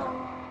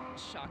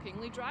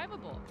shockingly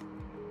drivable.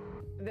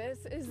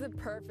 This is the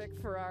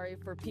perfect Ferrari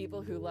for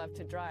people who love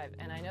to drive.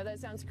 And I know that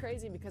sounds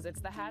crazy because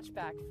it's the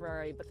hatchback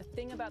Ferrari, but the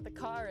thing about the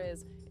car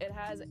is it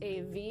has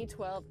a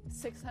V12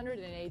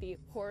 680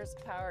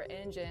 horsepower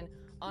engine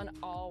on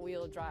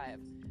all-wheel drive.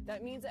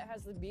 That means it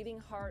has the beating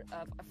heart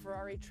of a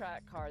Ferrari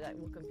track car that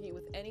will compete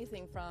with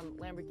anything from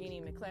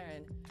Lamborghini,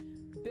 McLaren,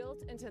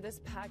 built into this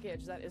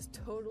package that is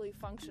totally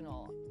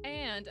functional.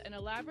 And an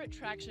elaborate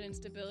traction and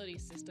stability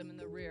system in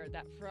the rear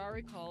that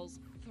Ferrari calls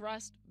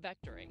thrust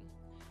vectoring.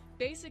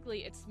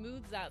 Basically, it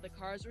smooths out the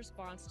car's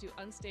response to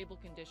unstable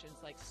conditions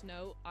like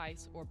snow,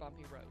 ice, or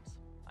bumpy roads.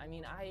 I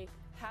mean, I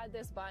had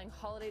this buying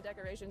holiday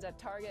decorations at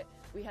Target.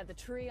 We had the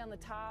tree on the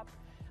top.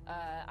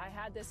 I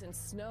had this in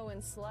snow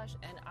and slush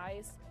and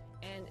ice,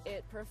 and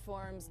it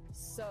performs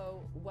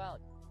so well.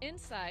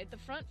 Inside, the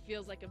front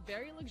feels like a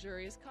very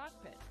luxurious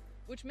cockpit,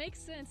 which makes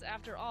sense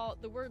after all,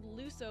 the word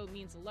lusso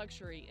means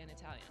luxury in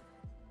Italian.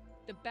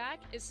 The back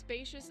is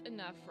spacious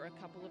enough for a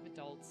couple of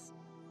adults,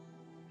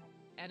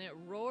 and it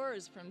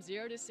roars from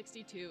 0 to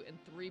 62 in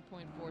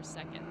 3.4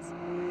 seconds.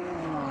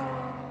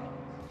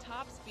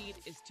 Top speed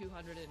is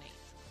 208.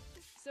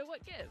 So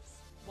what gives?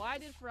 Why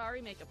did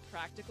Ferrari make a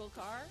practical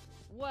car?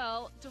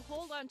 Well, to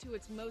hold on to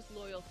its most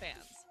loyal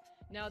fans.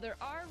 Now, there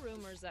are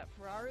rumors that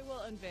Ferrari will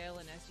unveil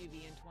an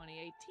SUV in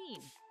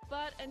 2018,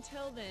 but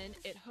until then,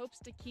 it hopes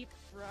to keep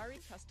Ferrari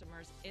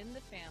customers in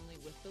the family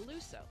with the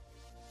Lusso.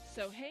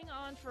 So hang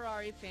on,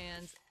 Ferrari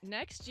fans.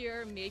 Next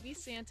year, maybe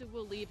Santa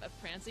will leave a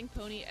prancing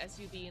pony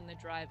SUV in the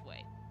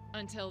driveway.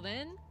 Until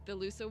then, the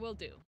Lusso will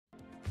do.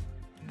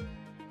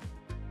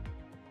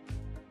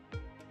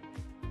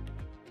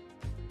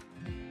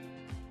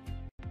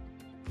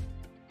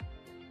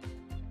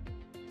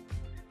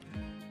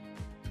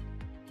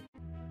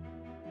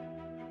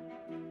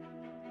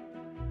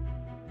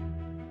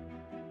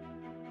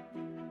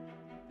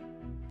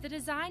 The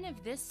design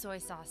of this soy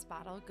sauce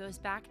bottle goes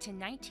back to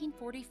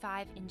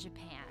 1945 in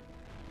Japan.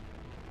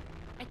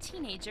 A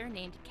teenager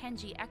named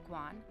Kenji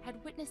Ekwan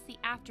had witnessed the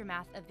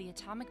aftermath of the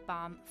atomic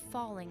bomb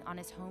falling on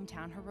his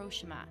hometown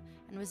Hiroshima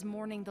and was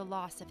mourning the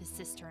loss of his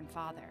sister and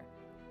father.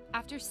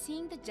 After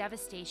seeing the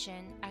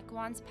devastation,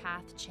 Ekwan's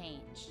path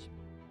changed.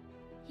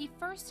 He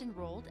first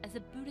enrolled as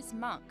a Buddhist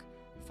monk,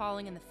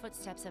 following in the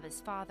footsteps of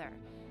his father,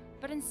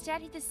 but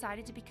instead he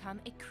decided to become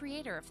a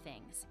creator of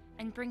things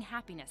and bring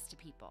happiness to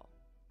people.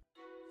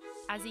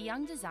 As a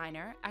young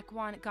designer,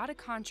 Ekwan got a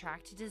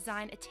contract to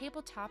design a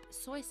tabletop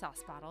soy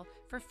sauce bottle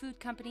for food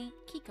company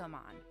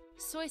Kikkoman.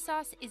 Soy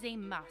sauce is a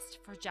must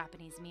for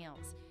Japanese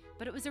meals,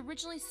 but it was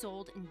originally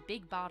sold in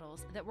big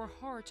bottles that were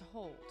hard to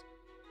hold.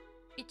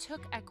 It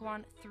took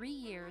Ekwan 3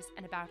 years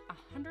and about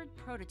 100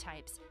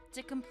 prototypes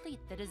to complete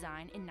the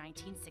design in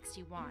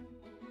 1961.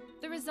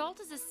 The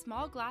result is a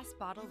small glass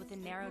bottle with a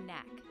narrow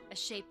neck, a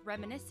shape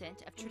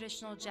reminiscent of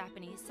traditional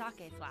Japanese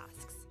sake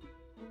flasks.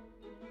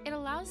 It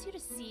allows you to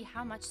see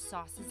how much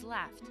sauce is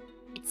left.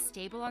 It's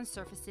stable on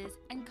surfaces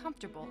and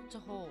comfortable to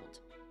hold.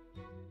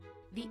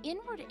 The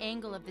inward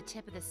angle of the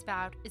tip of the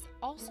spout is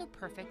also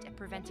perfect at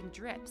preventing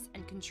drips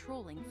and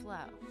controlling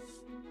flow.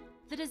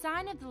 The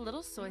design of the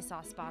little soy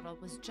sauce bottle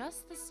was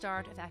just the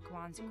start of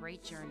Ekwan's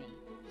great journey.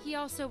 He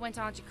also went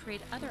on to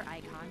create other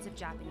icons of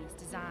Japanese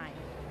design.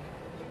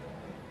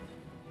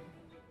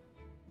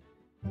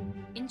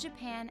 In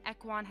Japan,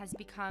 Ekwan has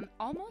become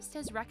almost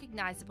as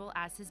recognizable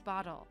as his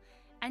bottle,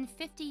 and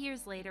 50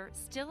 years later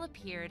still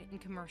appeared in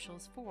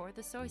commercials for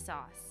the soy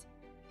sauce.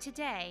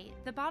 Today,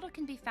 the bottle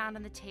can be found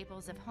on the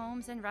tables of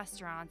homes and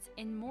restaurants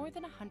in more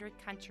than 100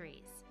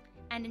 countries.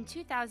 And in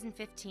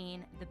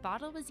 2015, the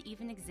bottle was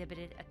even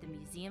exhibited at the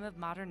Museum of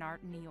Modern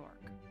Art in New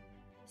York.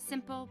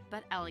 Simple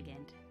but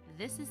elegant,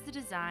 this is the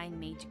design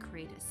made to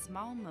create a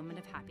small moment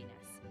of happiness.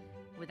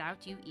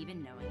 without you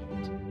even knowing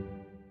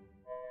it.